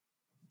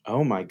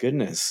 Oh my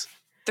goodness.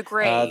 The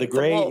gray. The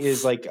gray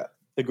is like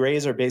the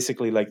grays are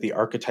basically like the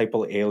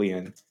archetypal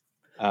alien.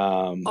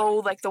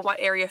 Like the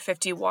Area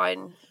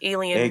 51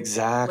 alien.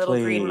 Exactly.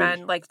 Little green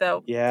men, like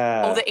the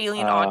the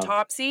alien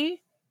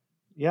autopsy.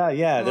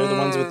 Yeah, they're the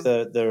ones with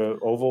the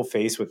oval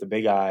face with the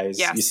big eyes.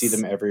 Yes. You see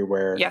them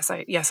everywhere. Yes,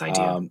 I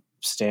do.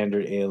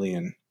 Standard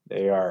alien.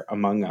 They are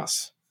among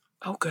us.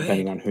 Oh, good.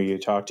 Depending on who you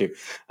talk to.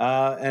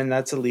 And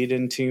that's a lead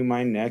into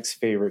my next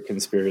favorite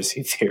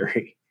conspiracy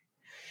theory,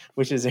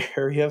 which is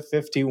Area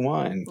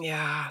 51.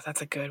 Yeah,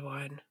 that's a good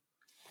one.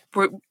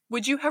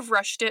 Would you have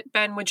rushed it,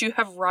 Ben? Would you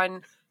have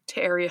run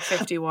to Area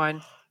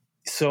 51?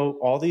 So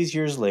all these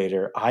years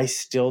later, I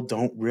still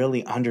don't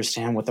really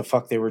understand what the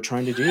fuck they were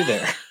trying to do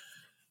there.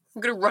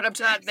 I'm going to run up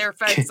to their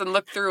fence and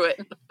look through it.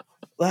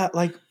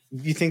 Like,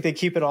 you think they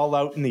keep it all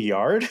out in the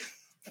yard?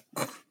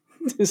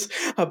 Just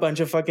a bunch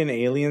of fucking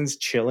aliens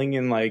chilling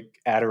in like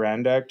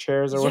Adirondack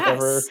chairs or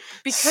whatever,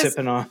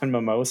 sipping on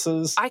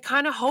mimosas. I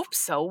kind of hope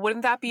so.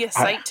 Wouldn't that be a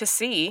sight to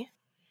see?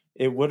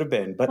 It would have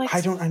been, but like,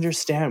 I don't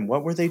understand.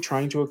 What were they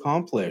trying to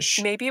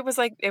accomplish? Maybe it was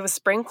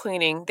spring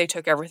cleaning. They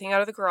took everything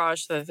out of the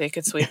garage so that they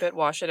could sweep it,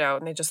 wash it out,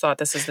 and they just thought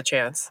this is the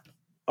chance.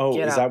 Oh,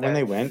 is that when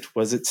they went?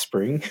 Was it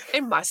spring?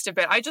 It must have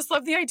been. I just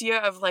love the idea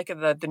of like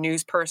the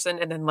news person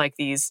and then like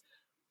these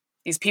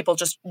people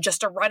just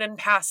running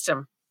past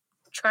him,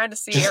 trying to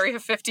see Area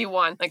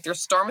 51, like they're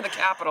storming the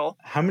Capitol.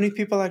 How many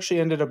people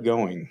actually ended up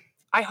going?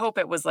 I hope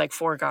it was like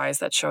 4 guys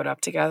that showed up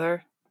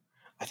together.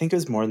 I think it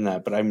was more than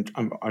that, but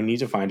I need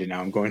to find it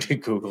now. I'm going to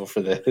Google for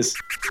this.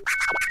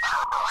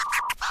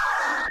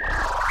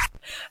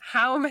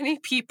 How many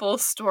people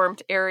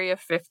stormed Area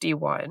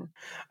 51?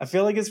 I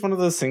feel like it's one of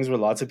those things where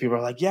lots of people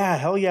are like, yeah,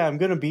 hell yeah, I'm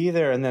going to be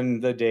there. And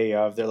then the day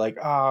of, they're like,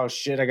 oh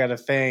shit, I got a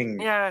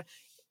thing. Yeah.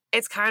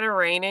 It's kind of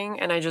raining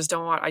and I just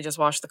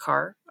washed the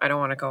car. I don't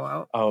want to go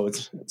out. Oh,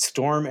 it's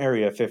Storm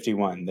Area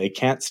 51. They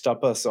Can't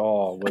Stop Us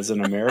All was an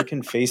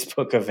American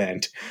Facebook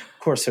event. Of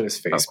course it was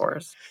Facebook. Of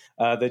course.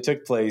 They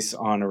took place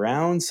on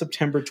around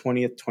September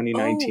 20th,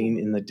 2019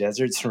 in the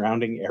desert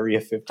surrounding Area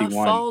 51.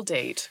 A fall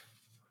date.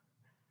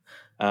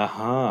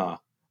 So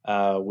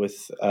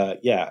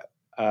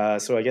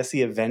I guess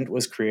the event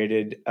was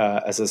created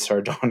as a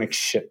sardonic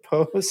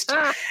shitpost,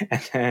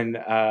 and then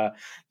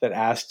that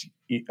asked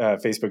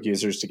Facebook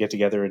users to get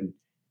together and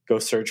go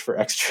search for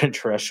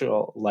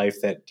extraterrestrial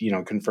life that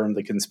confirmed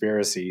the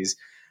conspiracies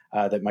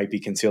that might be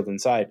concealed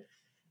inside.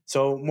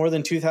 So more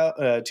than 2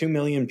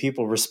 million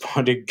people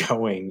responded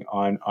going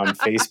on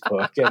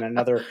Facebook, and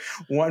another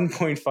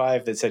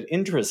 1.5 that said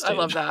interested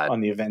on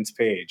the events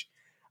page.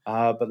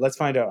 But let's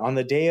find out. On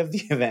the day of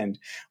the event,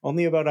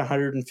 only about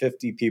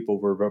 150 people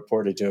were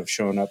reported to have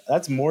shown up.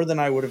 That's more than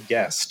I would have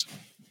guessed.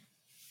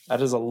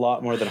 That is a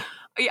lot more than...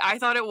 Yeah, I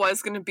thought it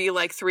was going to be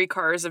like 3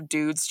 cars of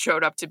dudes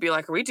showed up to be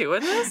like, are we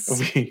doing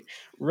this?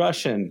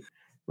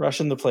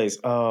 Russian the place.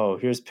 Oh,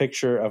 here's a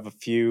picture of a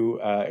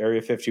few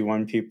Area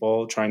 51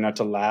 people trying not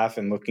to laugh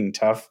and looking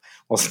tough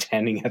while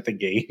standing at the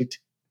gate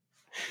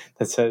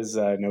that says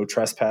no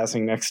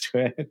trespassing next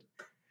to it.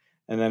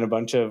 And then a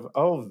bunch of,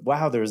 oh,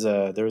 wow, there was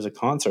a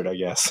concert, I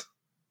guess.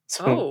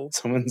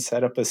 Someone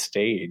set up a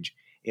stage.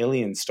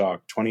 Alien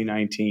Stock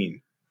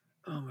 2019.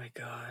 Oh, my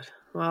God.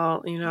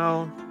 Well,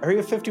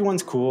 Area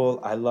 51's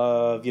cool. I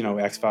love,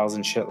 X-Files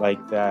and shit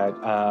like that.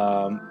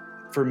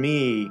 For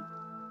me,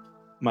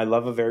 my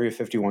love of Area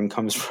 51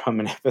 comes from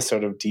an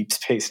episode of Deep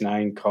Space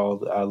Nine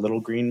called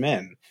Little Green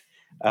Men,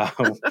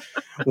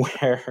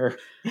 where...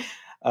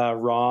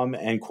 Rom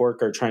and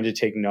Quark are trying to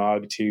take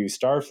Nog to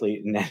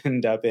Starfleet and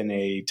end up in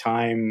a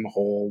time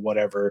hole,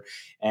 whatever,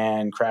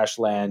 and crash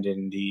land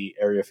in the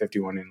Area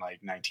 51 in like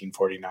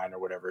 1949 or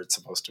whatever it's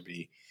supposed to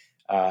be,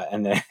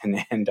 and then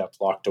end up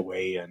locked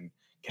away and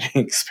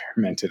getting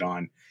experimented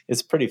on.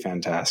 It's pretty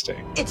fantastic.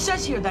 It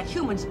says here that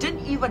humans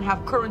didn't even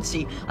have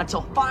currency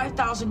until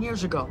 5,000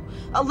 years ago,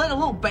 let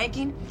alone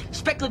banking,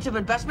 speculative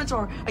investments,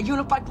 or a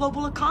unified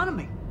global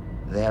economy.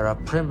 They're a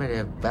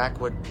primitive,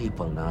 backward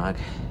people, Nog.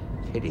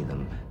 Pity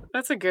them.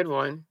 That's a good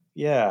one.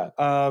 Yeah.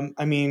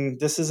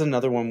 This is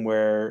another one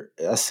where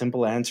a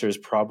simple answer is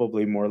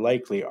probably more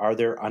likely. Are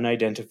there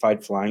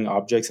unidentified flying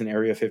objects in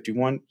Area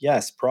 51?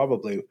 Yes,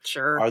 probably.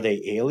 Sure. Are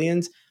they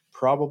aliens?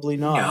 Probably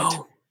not.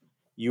 No.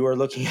 You are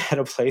looking at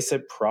a place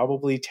that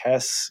probably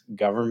tests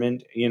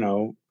government,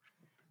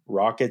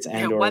 rockets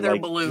and or weather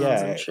like balloons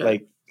and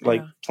shit.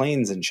 like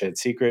planes and shit,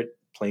 secret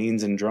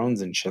planes and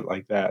drones and shit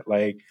like that.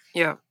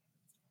 Yeah.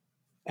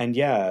 And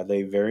yeah,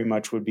 they very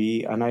much would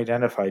be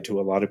unidentified to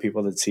a lot of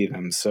people that see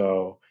them.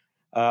 So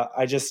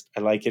I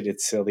like it.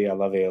 It's silly. I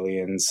love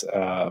aliens.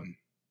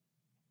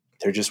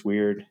 They're just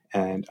weird.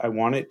 And I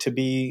want it to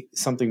be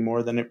something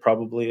more than it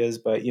probably is.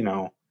 But,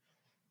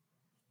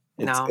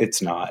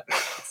 it's not.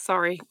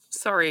 Sorry,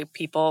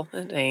 people.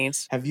 It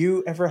ain't. Have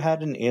you ever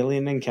had an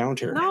alien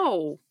encounter?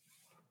 No.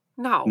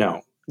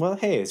 Well,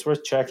 hey, it's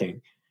worth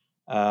checking.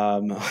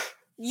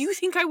 You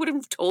think I would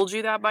have told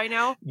you that by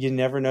now? You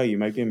never know. You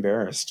might be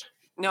embarrassed.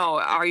 No,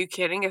 are you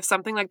kidding? If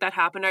something like that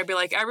happened, I'd be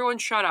like, everyone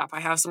shut up. I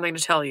have something to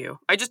tell you.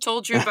 I just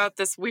told you about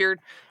this weird,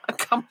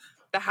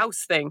 the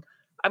house thing.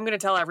 I'm going to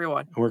tell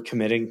everyone. We're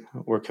committing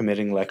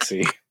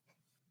Lexi.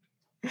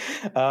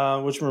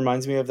 Which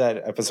reminds me of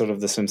that episode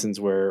of The Simpsons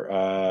where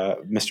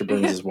Mr.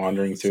 Burns is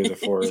wandering through the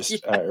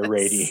forest,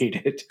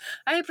 irradiated.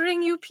 I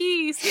bring you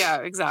peace.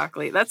 Yeah,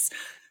 exactly. That's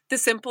the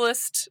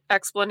simplest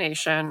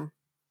explanation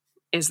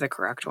is the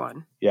correct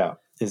one. Yeah.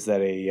 Is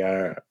that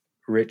a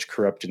rich,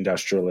 corrupt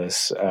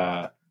industrialist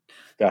got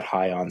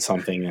high on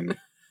something and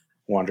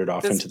wandered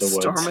off into the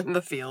woods. Storm in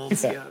the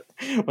fields, yeah.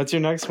 What's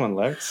your next one,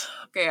 Lex?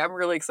 Okay, I'm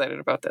really excited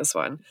about this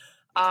one.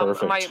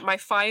 Perfect. My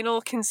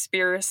final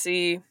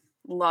conspiracy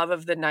love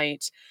of the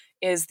night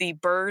is the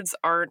birds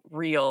aren't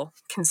real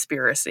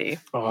conspiracy.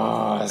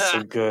 Oh, that's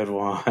a good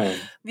one.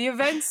 The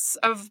events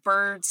of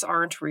birds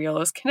aren't real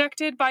is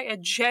connected by a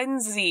Gen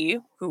Z,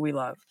 who we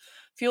love,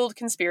 fueled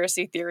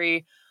conspiracy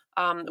theory,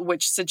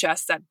 which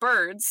suggests that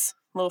birds,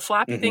 little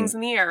flappy things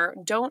in the air,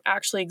 don't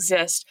actually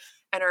exist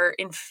and are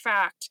in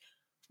fact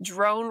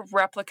drone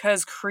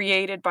replicas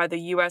created by the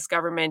U.S.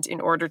 government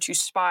in order to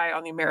spy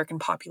on the American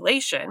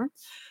population.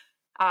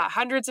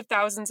 Hundreds of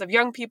thousands of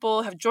young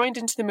people have joined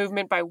into the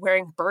movement by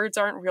wearing birds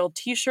aren't real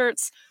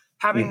t-shirts,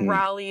 having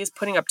rallies,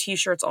 putting up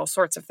t-shirts, all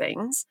sorts of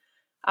things.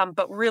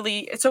 But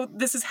really, so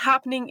this is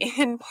happening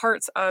in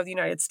parts of the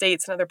United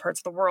States and other parts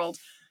of the world.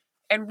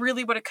 And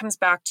really what it comes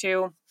back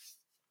to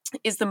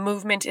is the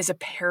movement is a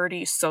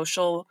parody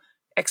social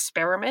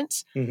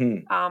experiment.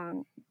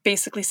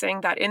 Basically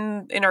saying that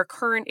in our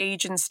current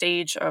age and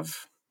stage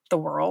of the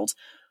world,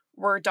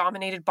 we're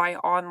dominated by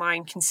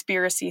online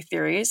conspiracy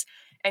theories.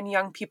 And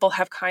young people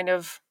have kind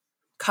of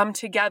come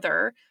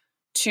together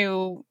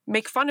to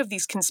make fun of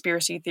these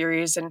conspiracy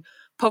theories and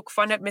poke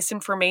fun at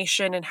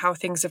misinformation and how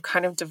things have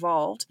kind of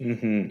devolved.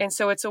 And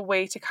so it's a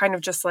way to kind of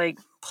just like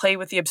play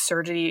with the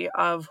absurdity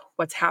of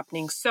what's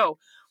happening. So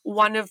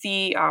one of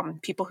the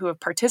people who have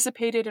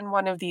participated in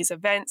one of these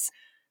events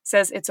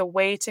says it's a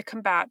way to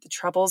combat the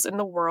troubles in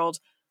the world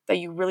that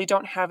you really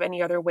don't have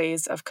any other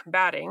ways of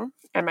combating.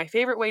 And my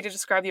favorite way to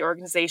describe the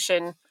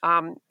organization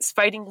is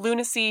fighting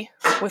lunacy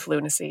with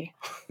lunacy.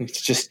 It's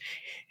just,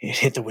 it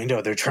hit the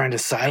window. They're trying to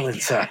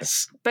silence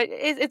us. But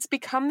it's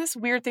become this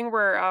weird thing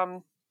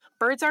where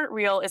birds aren't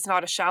real is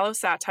not a shallow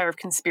satire of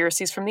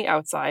conspiracies from the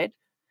outside.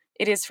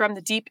 It is from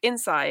the deep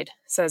inside,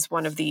 says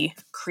one of the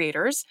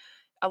creators.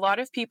 A lot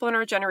of people in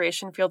our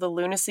generation feel the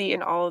lunacy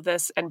in all of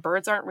this, and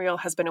birds aren't real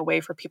has been a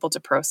way for people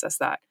to process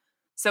that.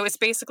 So it's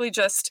basically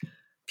just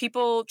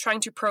people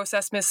trying to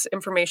process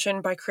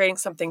misinformation by creating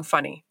something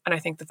funny. And I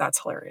think that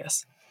that's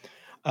hilarious.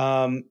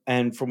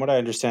 And from what I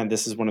understand,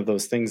 this is one of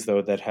those things,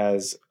 though, that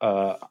has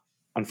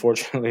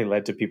unfortunately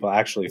led to people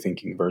actually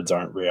thinking birds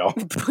aren't real.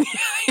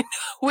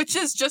 Which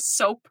is just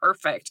so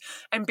perfect.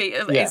 And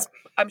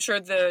I'm sure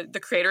the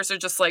creators are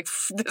just like,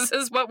 this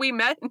is what we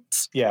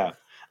meant. Yeah.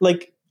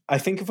 Like, I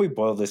think if we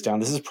boil this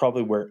down, this is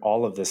probably where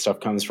all of this stuff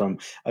comes from.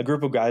 A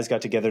group of guys got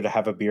together to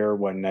have a beer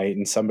one night,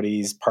 and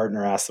somebody's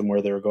partner asked them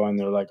where they were going.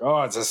 They're like,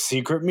 oh, it's a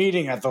secret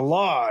meeting at the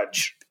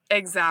lodge.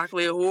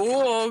 Exactly.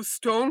 Oh,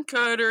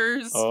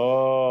 stonecutters.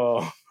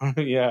 Oh,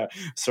 yeah.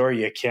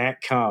 Sorry, you can't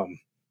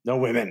come. No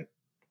women.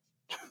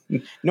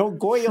 No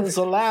goyles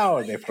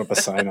allowed. They put up a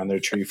sign on their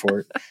tree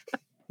fort.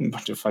 A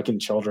bunch of fucking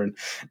children.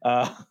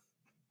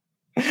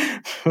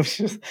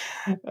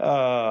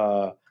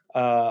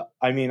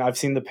 I mean, I've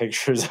seen the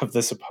pictures of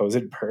the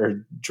supposed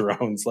bird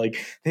drones. Like,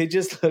 they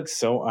just look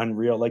so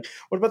unreal. Like,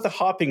 what about the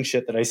hopping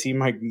shit that I see in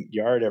my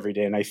yard every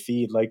day and I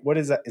feed? Like, what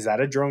is that? Is that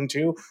a drone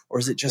too? Or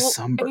is it just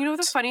some birds? And you know,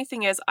 the funny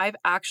thing is, I've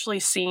actually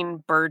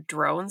seen bird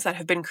drones that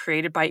have been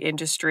created by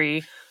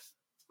industry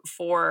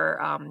for,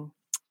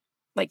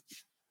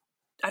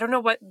 I don't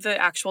know what the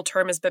actual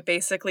term is, but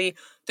basically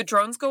the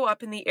drones go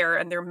up in the air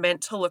and they're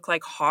meant to look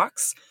like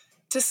hawks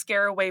to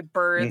scare away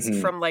birds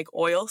from like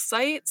oil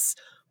sites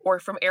or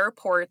from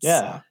airports.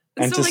 Yeah.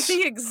 And so like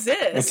they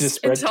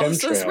exist until they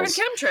spread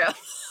chemtrails.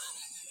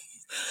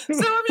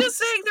 So I'm just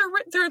saying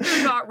they're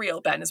not real,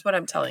 Ben, is what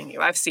I'm telling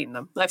you. I've seen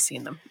them.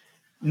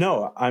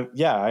 No, I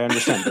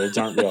understand. Birds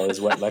aren't real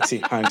is what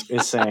Lexi Hunt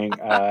is saying.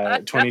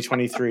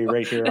 2023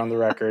 right here on the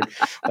record.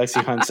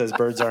 Lexi Hunt says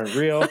birds aren't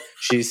real.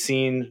 She's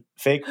seen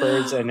fake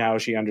birds and now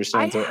she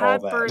understands all that. I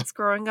had birds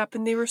growing up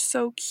and they were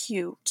so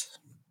cute.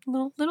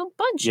 Little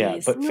budgies. Yeah,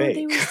 but fake.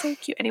 They were so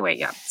cute. Anyway,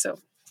 yeah, so.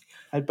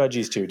 I had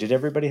budgies too. Did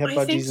everybody have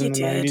budgies in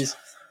the 90s?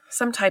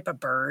 Some type of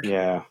bird.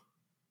 Yeah.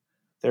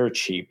 They were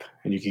cheap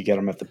and you could get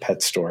them at the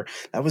pet store.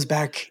 That was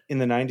back in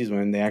the 90s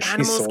when they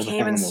actually sold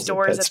animals in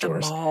stores at the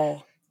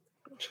mall.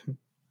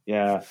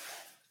 Yeah.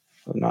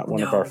 Not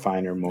one of our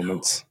finer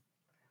moments.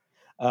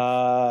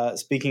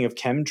 Speaking of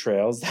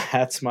chemtrails,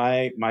 that's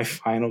my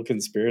final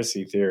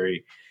conspiracy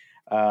theory.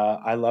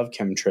 I love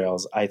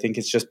chemtrails. I think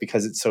it's just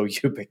because it's so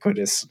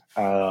ubiquitous.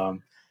 I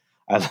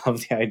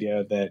love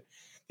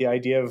the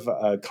idea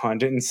of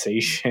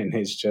condensation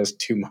is just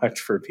too much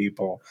for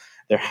people.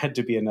 There had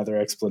to be another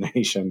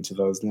explanation to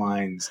those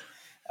lines.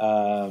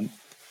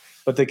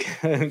 But the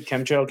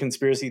chemtrail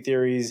conspiracy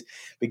theories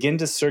begin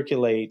to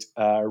circulate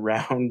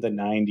around the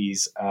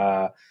 90s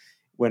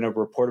when a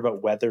report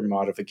about weather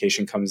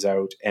modification comes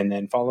out. And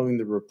then following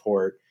the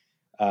report,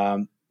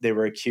 they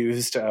were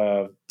accused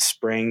of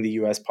spraying the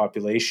U.S.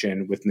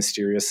 population with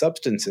mysterious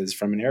substances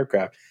from an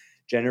aircraft,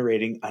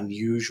 generating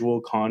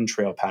unusual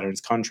contrail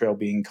patterns, contrail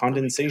being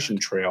condensation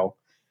trail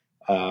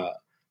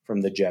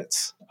from the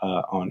jets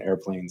on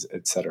airplanes,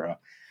 etc.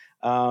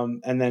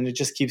 And then it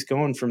just keeps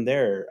going from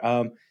there.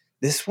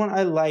 This one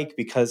I like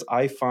because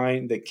I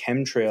find that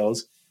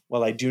chemtrails,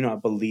 while I do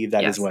not believe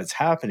that is what's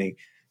happening,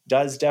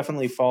 does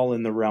definitely fall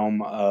in the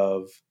realm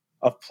of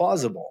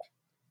plausible.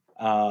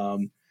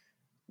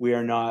 we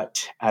are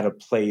not at a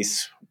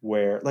place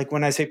where, like,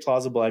 when I say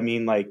plausible, I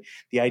mean like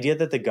the idea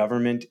that the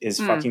government is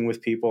fucking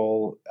with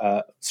people.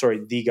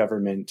 The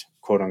government,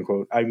 quote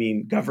unquote. I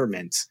mean,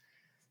 governments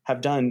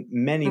have done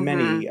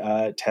many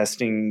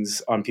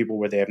testings on people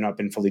where they have not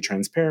been fully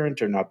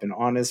transparent or not been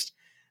honest.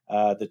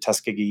 The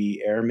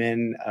Tuskegee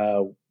Airmen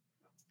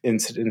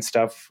incident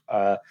stuff,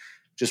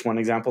 just one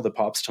example that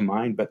pops to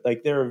mind. But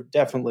like, there are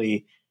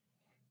definitely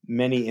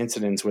many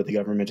incidents where the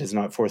government is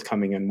not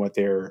forthcoming in what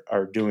they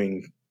are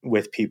doing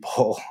with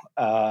people.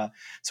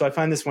 So I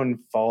find this one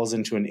falls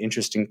into an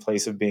interesting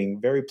place of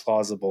being very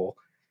plausible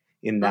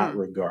in that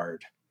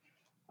regard.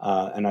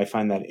 And I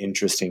find that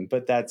interesting.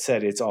 But that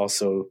said, it's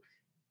also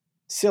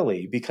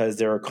silly because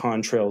there are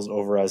contrails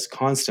over us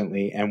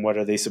constantly. And what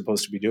are they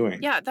supposed to be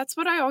doing? Yeah, that's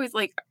what I always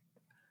like.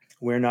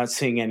 We're not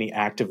seeing any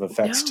active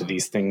effects to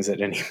these things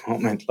at any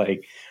moment.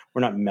 Like,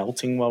 we're not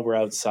melting while we're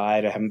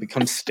outside. I haven't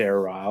become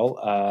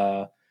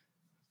sterile.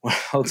 What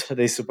else are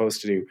they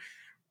supposed to do?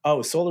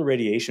 Oh, solar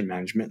radiation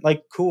management.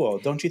 Like, cool.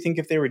 Don't you think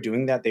if they were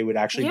doing that, they would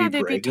actually be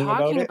bragging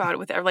about it?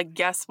 With like,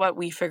 guess what?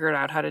 We figured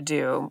out how to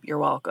do. You're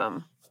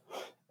welcome.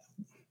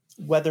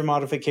 Weather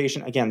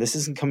modification. Again, this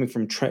isn't coming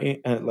from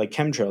like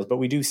chemtrails, but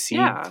we do see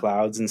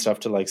clouds and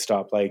stuff to like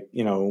stop, like,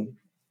 you know,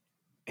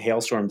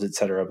 hailstorms,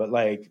 etc. But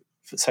like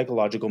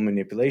psychological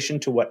manipulation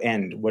to what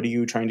end? What are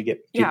you trying to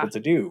get people to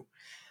do?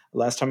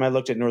 Last time I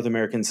looked at North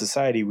American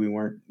society, we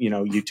weren't, you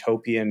know,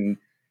 utopian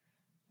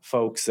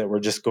folks that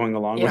were just going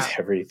along with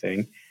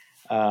everything.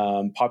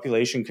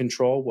 Population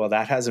control, well,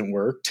 that hasn't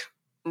worked.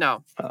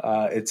 No,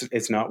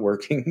 it's not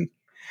working.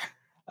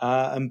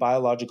 And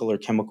biological or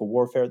chemical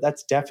warfare,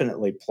 that's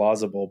definitely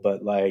plausible,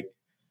 but like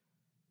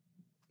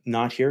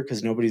not here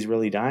because nobody's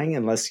really dying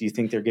unless you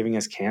think they're giving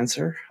us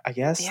cancer. I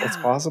guess that's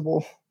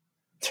possible.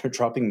 They're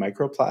dropping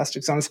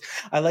microplastics on us.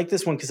 I like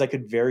this one because I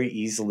could very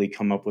easily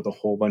come up with a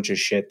whole bunch of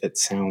shit that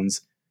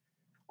sounds,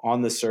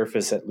 on the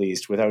surface at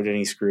least, without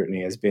any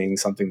scrutiny, as being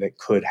something that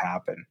could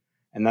happen.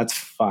 And that's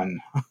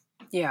fun.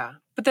 Yeah.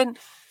 But then,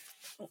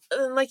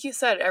 like you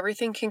said,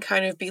 everything can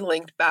kind of be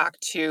linked back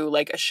to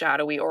like a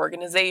shadowy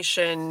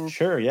organization.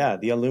 Sure, yeah.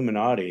 The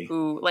Illuminati.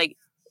 Who, like,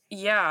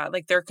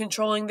 like they're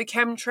controlling the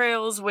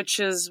chemtrails, which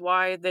is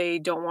why they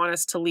don't want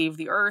us to leave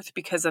the Earth,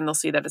 because then they'll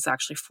see that it's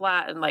actually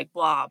flat and like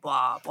blah,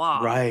 blah, blah.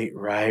 Right.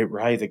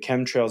 The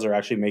chemtrails are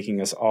actually making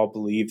us all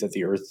believe that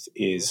the Earth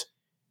is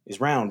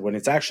round when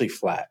it's actually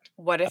flat.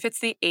 What if it's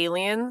the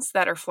aliens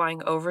that are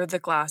flying over the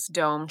glass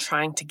dome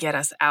trying to get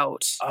us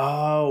out?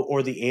 Oh,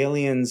 or the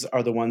aliens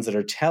are the ones that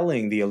are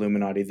telling the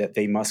Illuminati that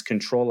they must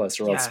control us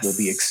or else we'll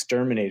be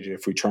exterminated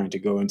if we're trying to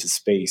go into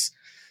space.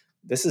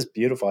 This is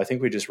beautiful. I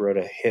think we just wrote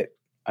a hit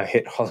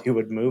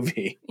Hollywood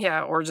movie.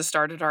 Yeah, or just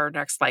started our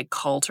next like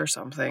cult or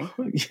something.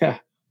 Yeah.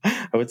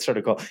 I would start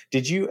a cult.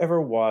 Did you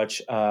ever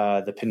watch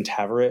the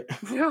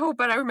Pentaveret? No,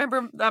 but I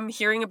remember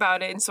hearing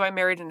about it, and so I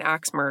married an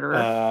axe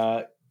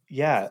murderer.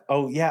 Yeah.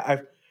 Oh,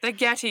 yeah. The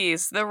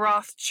Gettys, the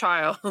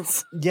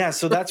Rothschilds. Yeah,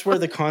 so that's where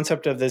the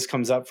concept of this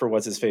comes up for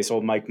what's-his-face,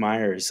 old Mike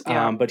Myers.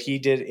 Yeah. But he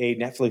did a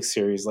Netflix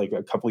series like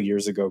a couple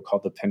years ago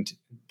called The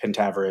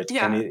Pentaveret.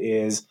 Yeah. And it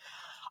is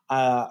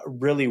a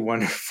really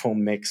wonderful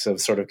mix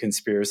of sort of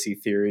conspiracy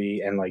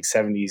theory and like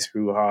 70s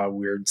hoo-ha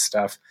weird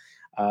stuff.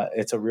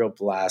 It's a real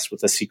blast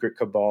with a secret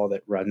cabal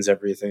that runs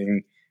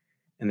everything.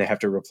 And they have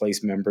to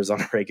replace members on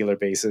a regular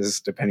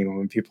basis depending on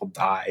when people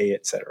die,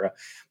 etc.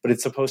 But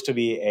it's supposed to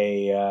be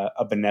a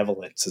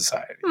benevolent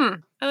society. I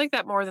like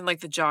that more than like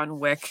the John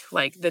Wick,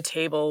 like the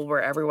table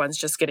where everyone's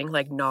just getting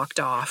like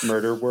knocked off.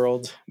 Murder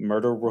World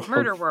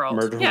Illuminati.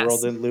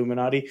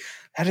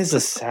 That is a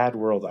sad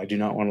world I do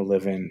not want to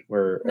live in,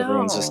 where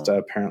everyone's just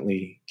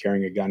apparently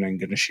carrying a gun and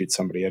going to shoot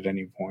somebody at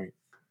any point.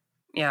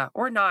 Yeah,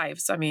 or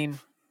knives. I mean,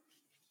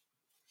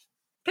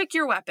 pick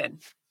your weapon.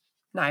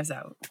 Knives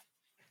out.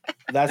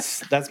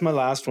 That's my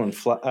last one.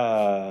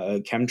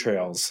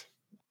 Chemtrails.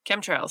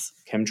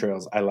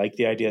 I like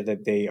the idea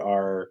that they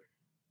are,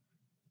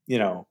 you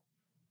know,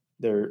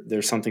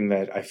 they're something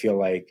that I feel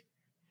like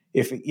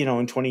if, you know,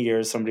 in 20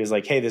 years somebody's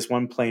like, hey, this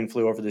one plane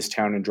flew over this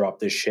town and dropped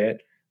this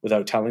shit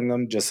without telling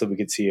them just so we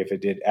could see if it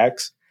did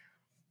X,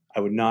 I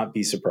would not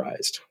be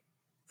surprised.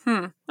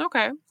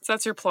 Okay. So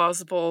that's your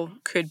plausible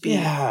could be.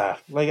 Yeah.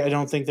 Like, I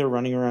don't think they're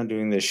running around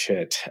doing this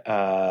shit.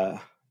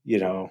 You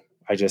know,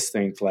 I just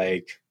think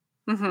like,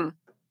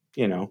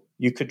 you know,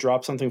 you could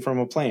drop something from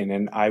a plane,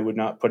 and I would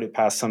not put it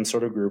past some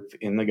sort of group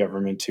in the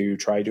government to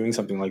try doing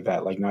something like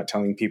that, like not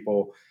telling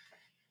people,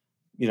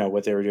 you know,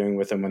 what they were doing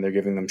with them when they're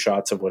giving them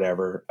shots of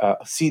whatever.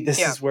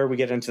 This is where we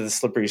get into the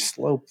slippery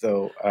slope,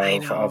 though,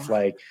 of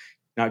like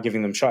not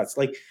giving them shots.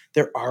 Like,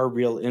 there are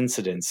real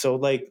incidents. So,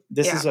 like,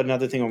 this is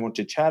another thing I want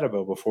to chat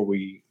about before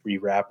we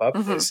wrap up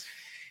this,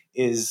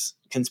 is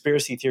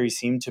conspiracy theories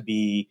seem to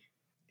be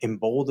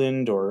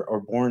emboldened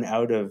or born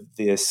out of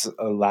this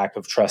lack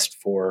of trust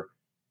for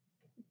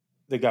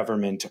the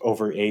government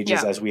over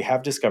ages, as we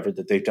have discovered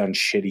that they've done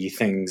shitty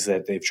things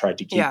that they've tried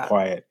to keep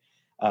quiet.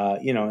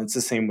 You know, it's the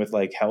same with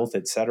like health,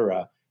 et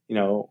cetera, you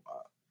know,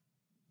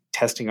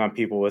 testing on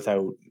people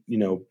without, you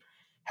know,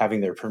 having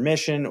their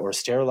permission or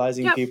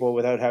sterilizing people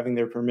without having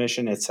their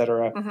permission,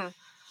 etc. Mm-hmm.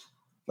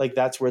 Like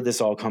that's where this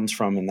all comes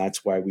from, and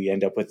that's why we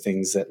end up with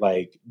things that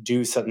like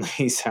do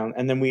suddenly sound,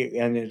 and then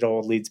it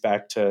all leads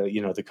back to,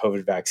 you know, the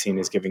COVID vaccine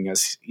is giving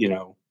us, you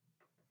know,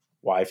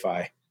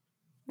 Wi-Fi.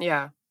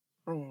 Yeah.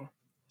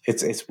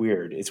 It's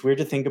weird. It's weird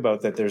to think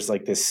about that there's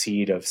like this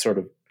seed of sort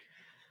of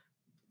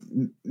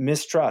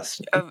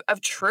mistrust of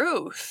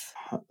truth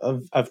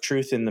of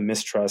truth in the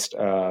mistrust.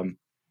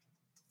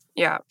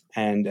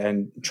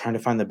 And trying to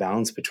find the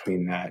balance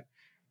between that.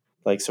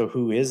 Like, so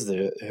who is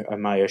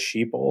am I a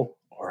sheeple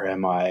or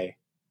am I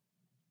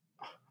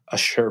a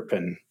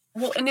Sherpan?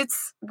 Well, and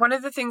it's one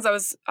of the things I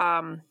was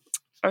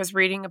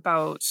reading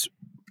about,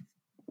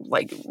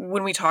 like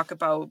when we talk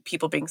about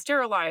people being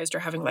sterilized or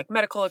having like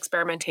medical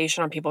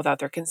experimentation on people without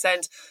their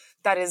consent,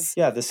 that is...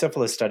 Yeah, the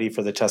syphilis study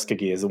for the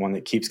Tuskegee is the one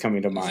that keeps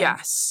coming to mind.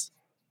 Yes.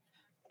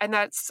 And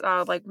that's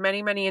like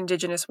many, many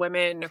Indigenous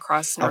women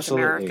across North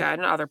America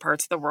and other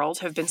parts of the world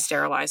have been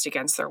sterilized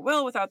against their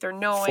will without their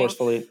knowing.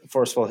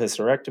 Forceful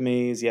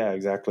hysterectomies. Yeah,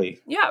 exactly.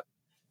 Yeah.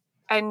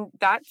 And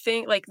that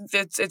thing, like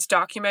it's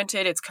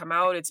documented, it's come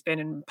out, it's been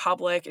in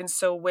public. And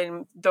so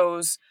when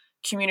those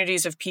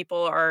communities of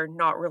people are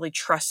not really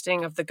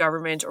trusting of the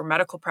government or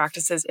medical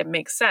practices, it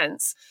makes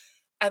sense.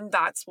 And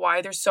that's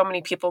why there's so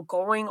many people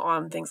going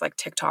on things like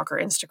TikTok or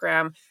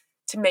Instagram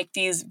to make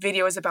these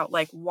videos about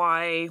like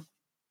why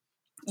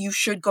you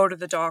should go to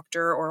the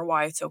doctor or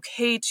why it's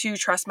okay to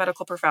trust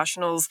medical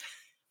professionals.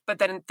 But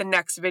then the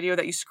next video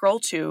that you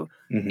scroll to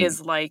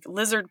is like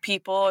lizard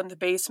people in the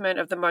basement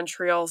of the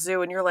Montreal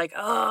Zoo. And you're like,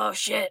 oh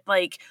shit,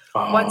 like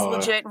one's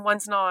legit and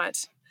one's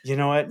not. You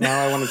know what? Now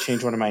I want to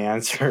change one of my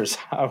answers.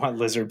 I want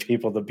lizard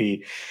people to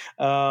be.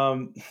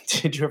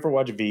 Did you ever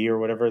watch V or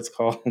whatever it's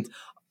called?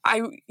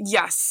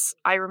 Yes,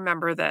 I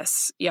remember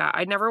this. Yeah,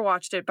 I never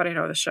watched it, but I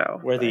know the show.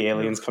 Where the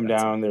aliens come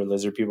down, they're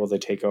lizard people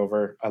that take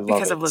over. I love it.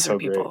 Because of lizard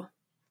people. Great.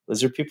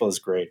 Lizard people is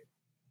great.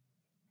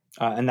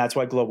 And that's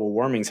why global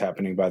warming's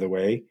happening, by the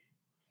way,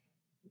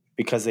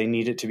 because they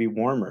need it to be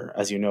warmer.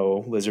 As you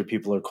know, lizard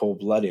people are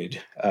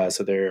cold-blooded.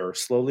 So they're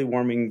slowly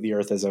warming the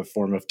earth as a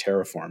form of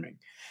terraforming.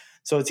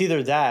 So it's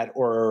either that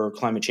or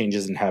climate change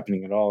isn't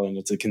happening at all, and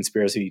it's a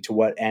conspiracy. To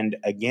what end?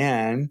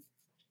 Again,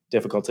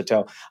 difficult to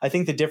tell. I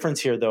think the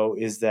difference here, though,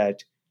 is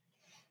that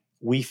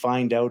we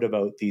find out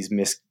about these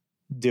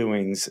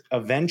misdoings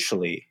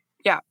eventually.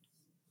 Yeah.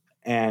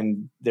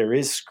 And there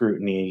is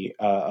scrutiny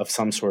of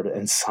some sort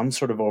and some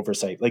sort of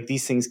oversight. Like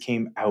these things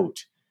came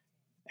out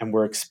and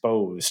were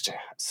exposed.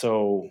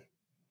 So,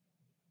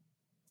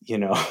 you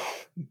know,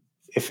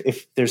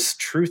 if there's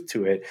truth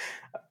to it,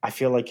 I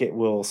feel like it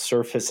will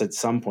surface at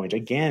some point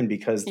again,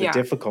 because the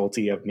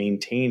difficulty of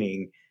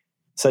maintaining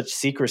such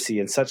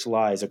secrecy and such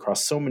lies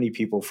across so many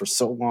people for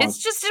so long.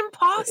 It's just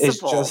impossible. It's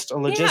just a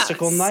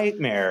logistical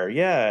nightmare.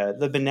 Yeah.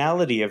 The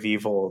banality of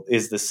evil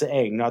is the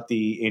saying, not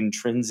the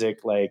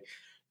intrinsic, like,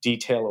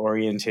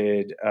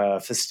 detail-oriented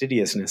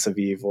fastidiousness of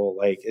evil.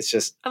 Like, it's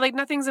just... Like,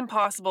 nothing's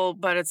impossible,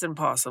 but it's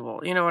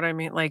impossible. You know what I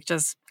mean? Like,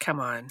 just come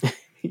on.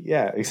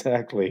 Yeah,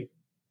 exactly.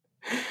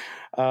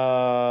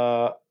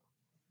 Yeah,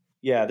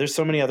 there's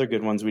so many other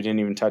good ones we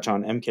didn't even touch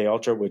on. MK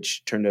Ultra,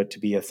 which turned out to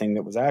be a thing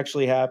that was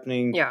actually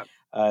happening. Yeah.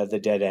 The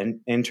dead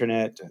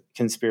internet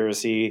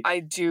conspiracy. I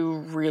do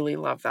really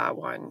love that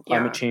one.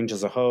 Climate change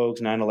is a hoax.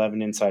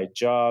 9/11 inside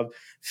job.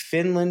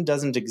 Finland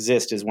doesn't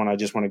exist is one I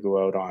just want to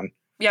go out on.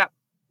 Yeah.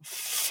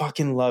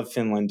 Fucking love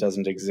Finland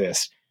doesn't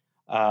exist.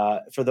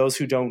 For those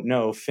who don't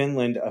know,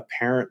 Finland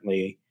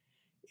apparently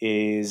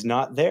is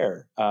not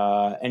there.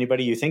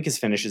 Anybody you think is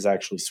Finnish is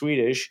actually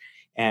Swedish.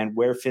 And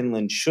where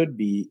Finland should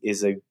be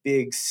is a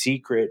big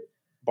secret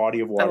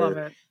body of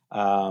water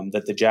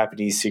that the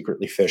Japanese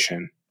secretly fish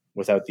in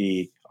without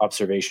the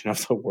observation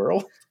of the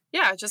world.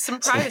 Yeah, just some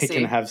privacy. So they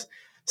can have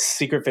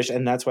secret fish,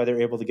 and that's why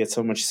they're able to get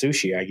so much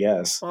sushi, I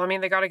guess. Well, I mean,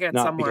 they got to get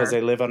Not somewhere. Because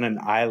they live on an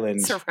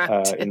island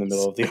in the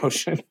middle of the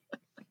ocean.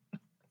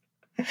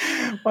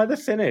 Why the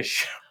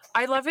Finnish?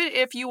 I love it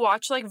if you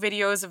watch like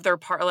videos of their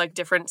like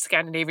different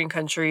Scandinavian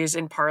countries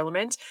in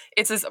parliament.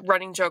 It's this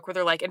running joke where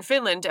they're like, in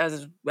Finland,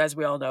 as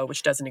we all know,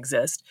 which doesn't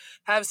exist,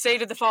 have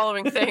stated the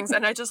following things,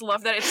 and I just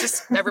love that. It's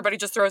just everybody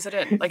just throws it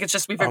in, like it's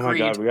just we've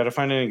agreed. Oh my god, we got to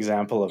find an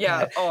example of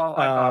that. Yeah,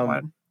 I got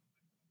one.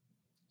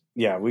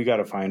 Yeah, we got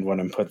to find one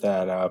and put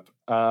that up.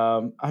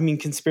 I mean,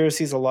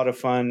 conspiracy is a lot of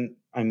fun.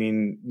 I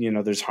mean, you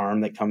know, there's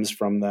harm that comes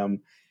from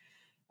them,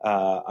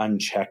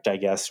 unchecked, I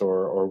guess,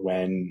 or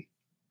when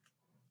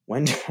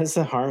does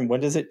the harm?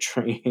 When does it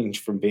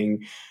change from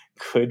being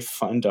good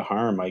fun to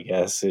harm? I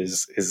guess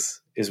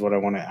is what I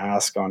want to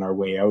ask on our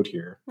way out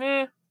here.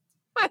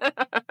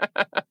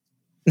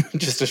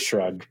 Just a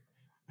shrug.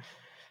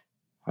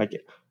 I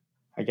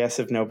guess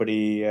if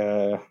nobody,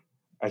 I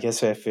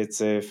guess if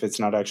it's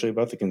not actually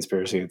about the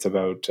conspiracy, it's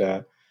about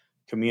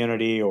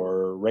community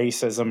or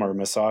racism or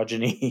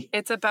misogyny.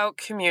 It's about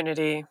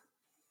community.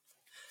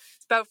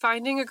 It's about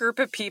finding a group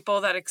of people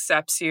that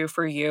accepts you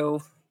for you.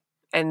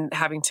 And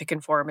having to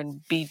conform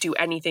and do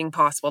anything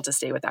possible to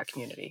stay with that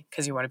community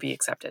because you want to be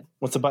accepted.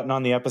 What's the button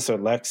on the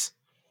episode, Lex?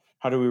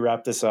 How do we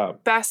wrap this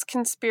up? Best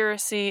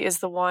conspiracy is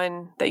the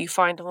one that you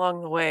find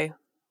along the way.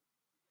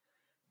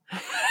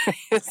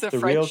 It's the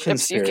real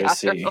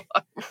conspiracy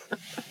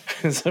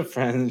is the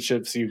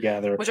friendships you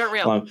gather. Which aren't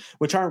real.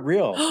 Which aren't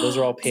real. Those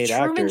are all paid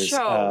actors.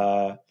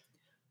 Show.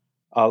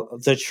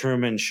 The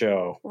Truman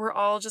Show. We're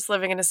all just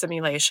living in a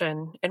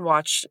simulation and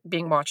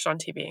being watched on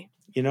TV.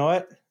 You know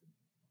what?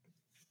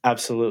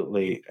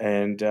 Absolutely.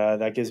 And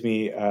that gives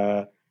me,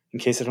 in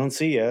case I don't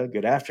see you,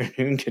 good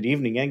afternoon, good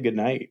evening, and good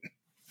night.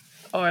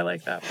 Oh, I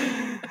like that.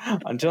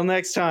 Until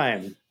next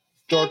time,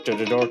 dork,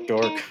 dork, dork,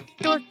 dork.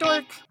 Dork,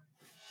 dork.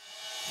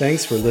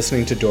 Thanks for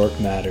listening to Dork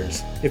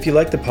Matters. If you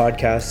like the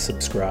podcast,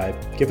 subscribe,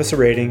 give us a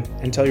rating,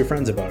 and tell your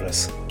friends about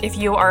us. If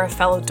you are a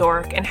fellow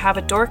dork and have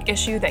a dork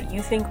issue that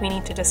you think we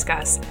need to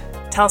discuss,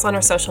 tell us on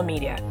our social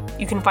media.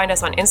 You can find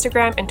us on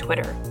Instagram and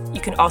Twitter.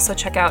 You can also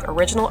check out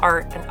original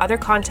art and other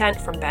content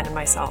from Ben and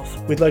myself.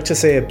 We'd like to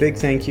say a big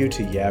thank you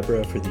to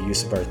Yabra for the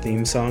use of our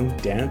theme song,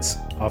 Dance,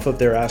 off of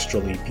their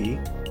Astral EP,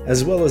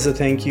 as well as a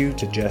thank you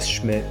to Jess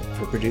Schmidt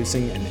for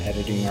producing and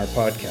editing our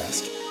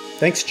podcast.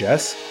 Thanks,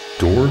 Jess.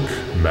 Dork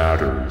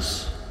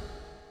Matters.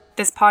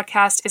 This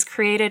podcast is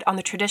created on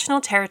the traditional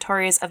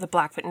territories of the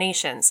Blackfoot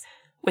Nations,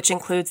 which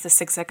includes the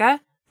Siksika,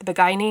 the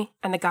Bagaini,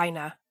 and the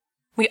Kainai.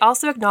 We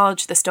also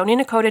acknowledge the Stoney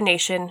Nakoda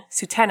Nation,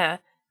 Tsutena,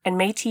 and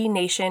Métis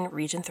Nation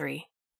Region 3.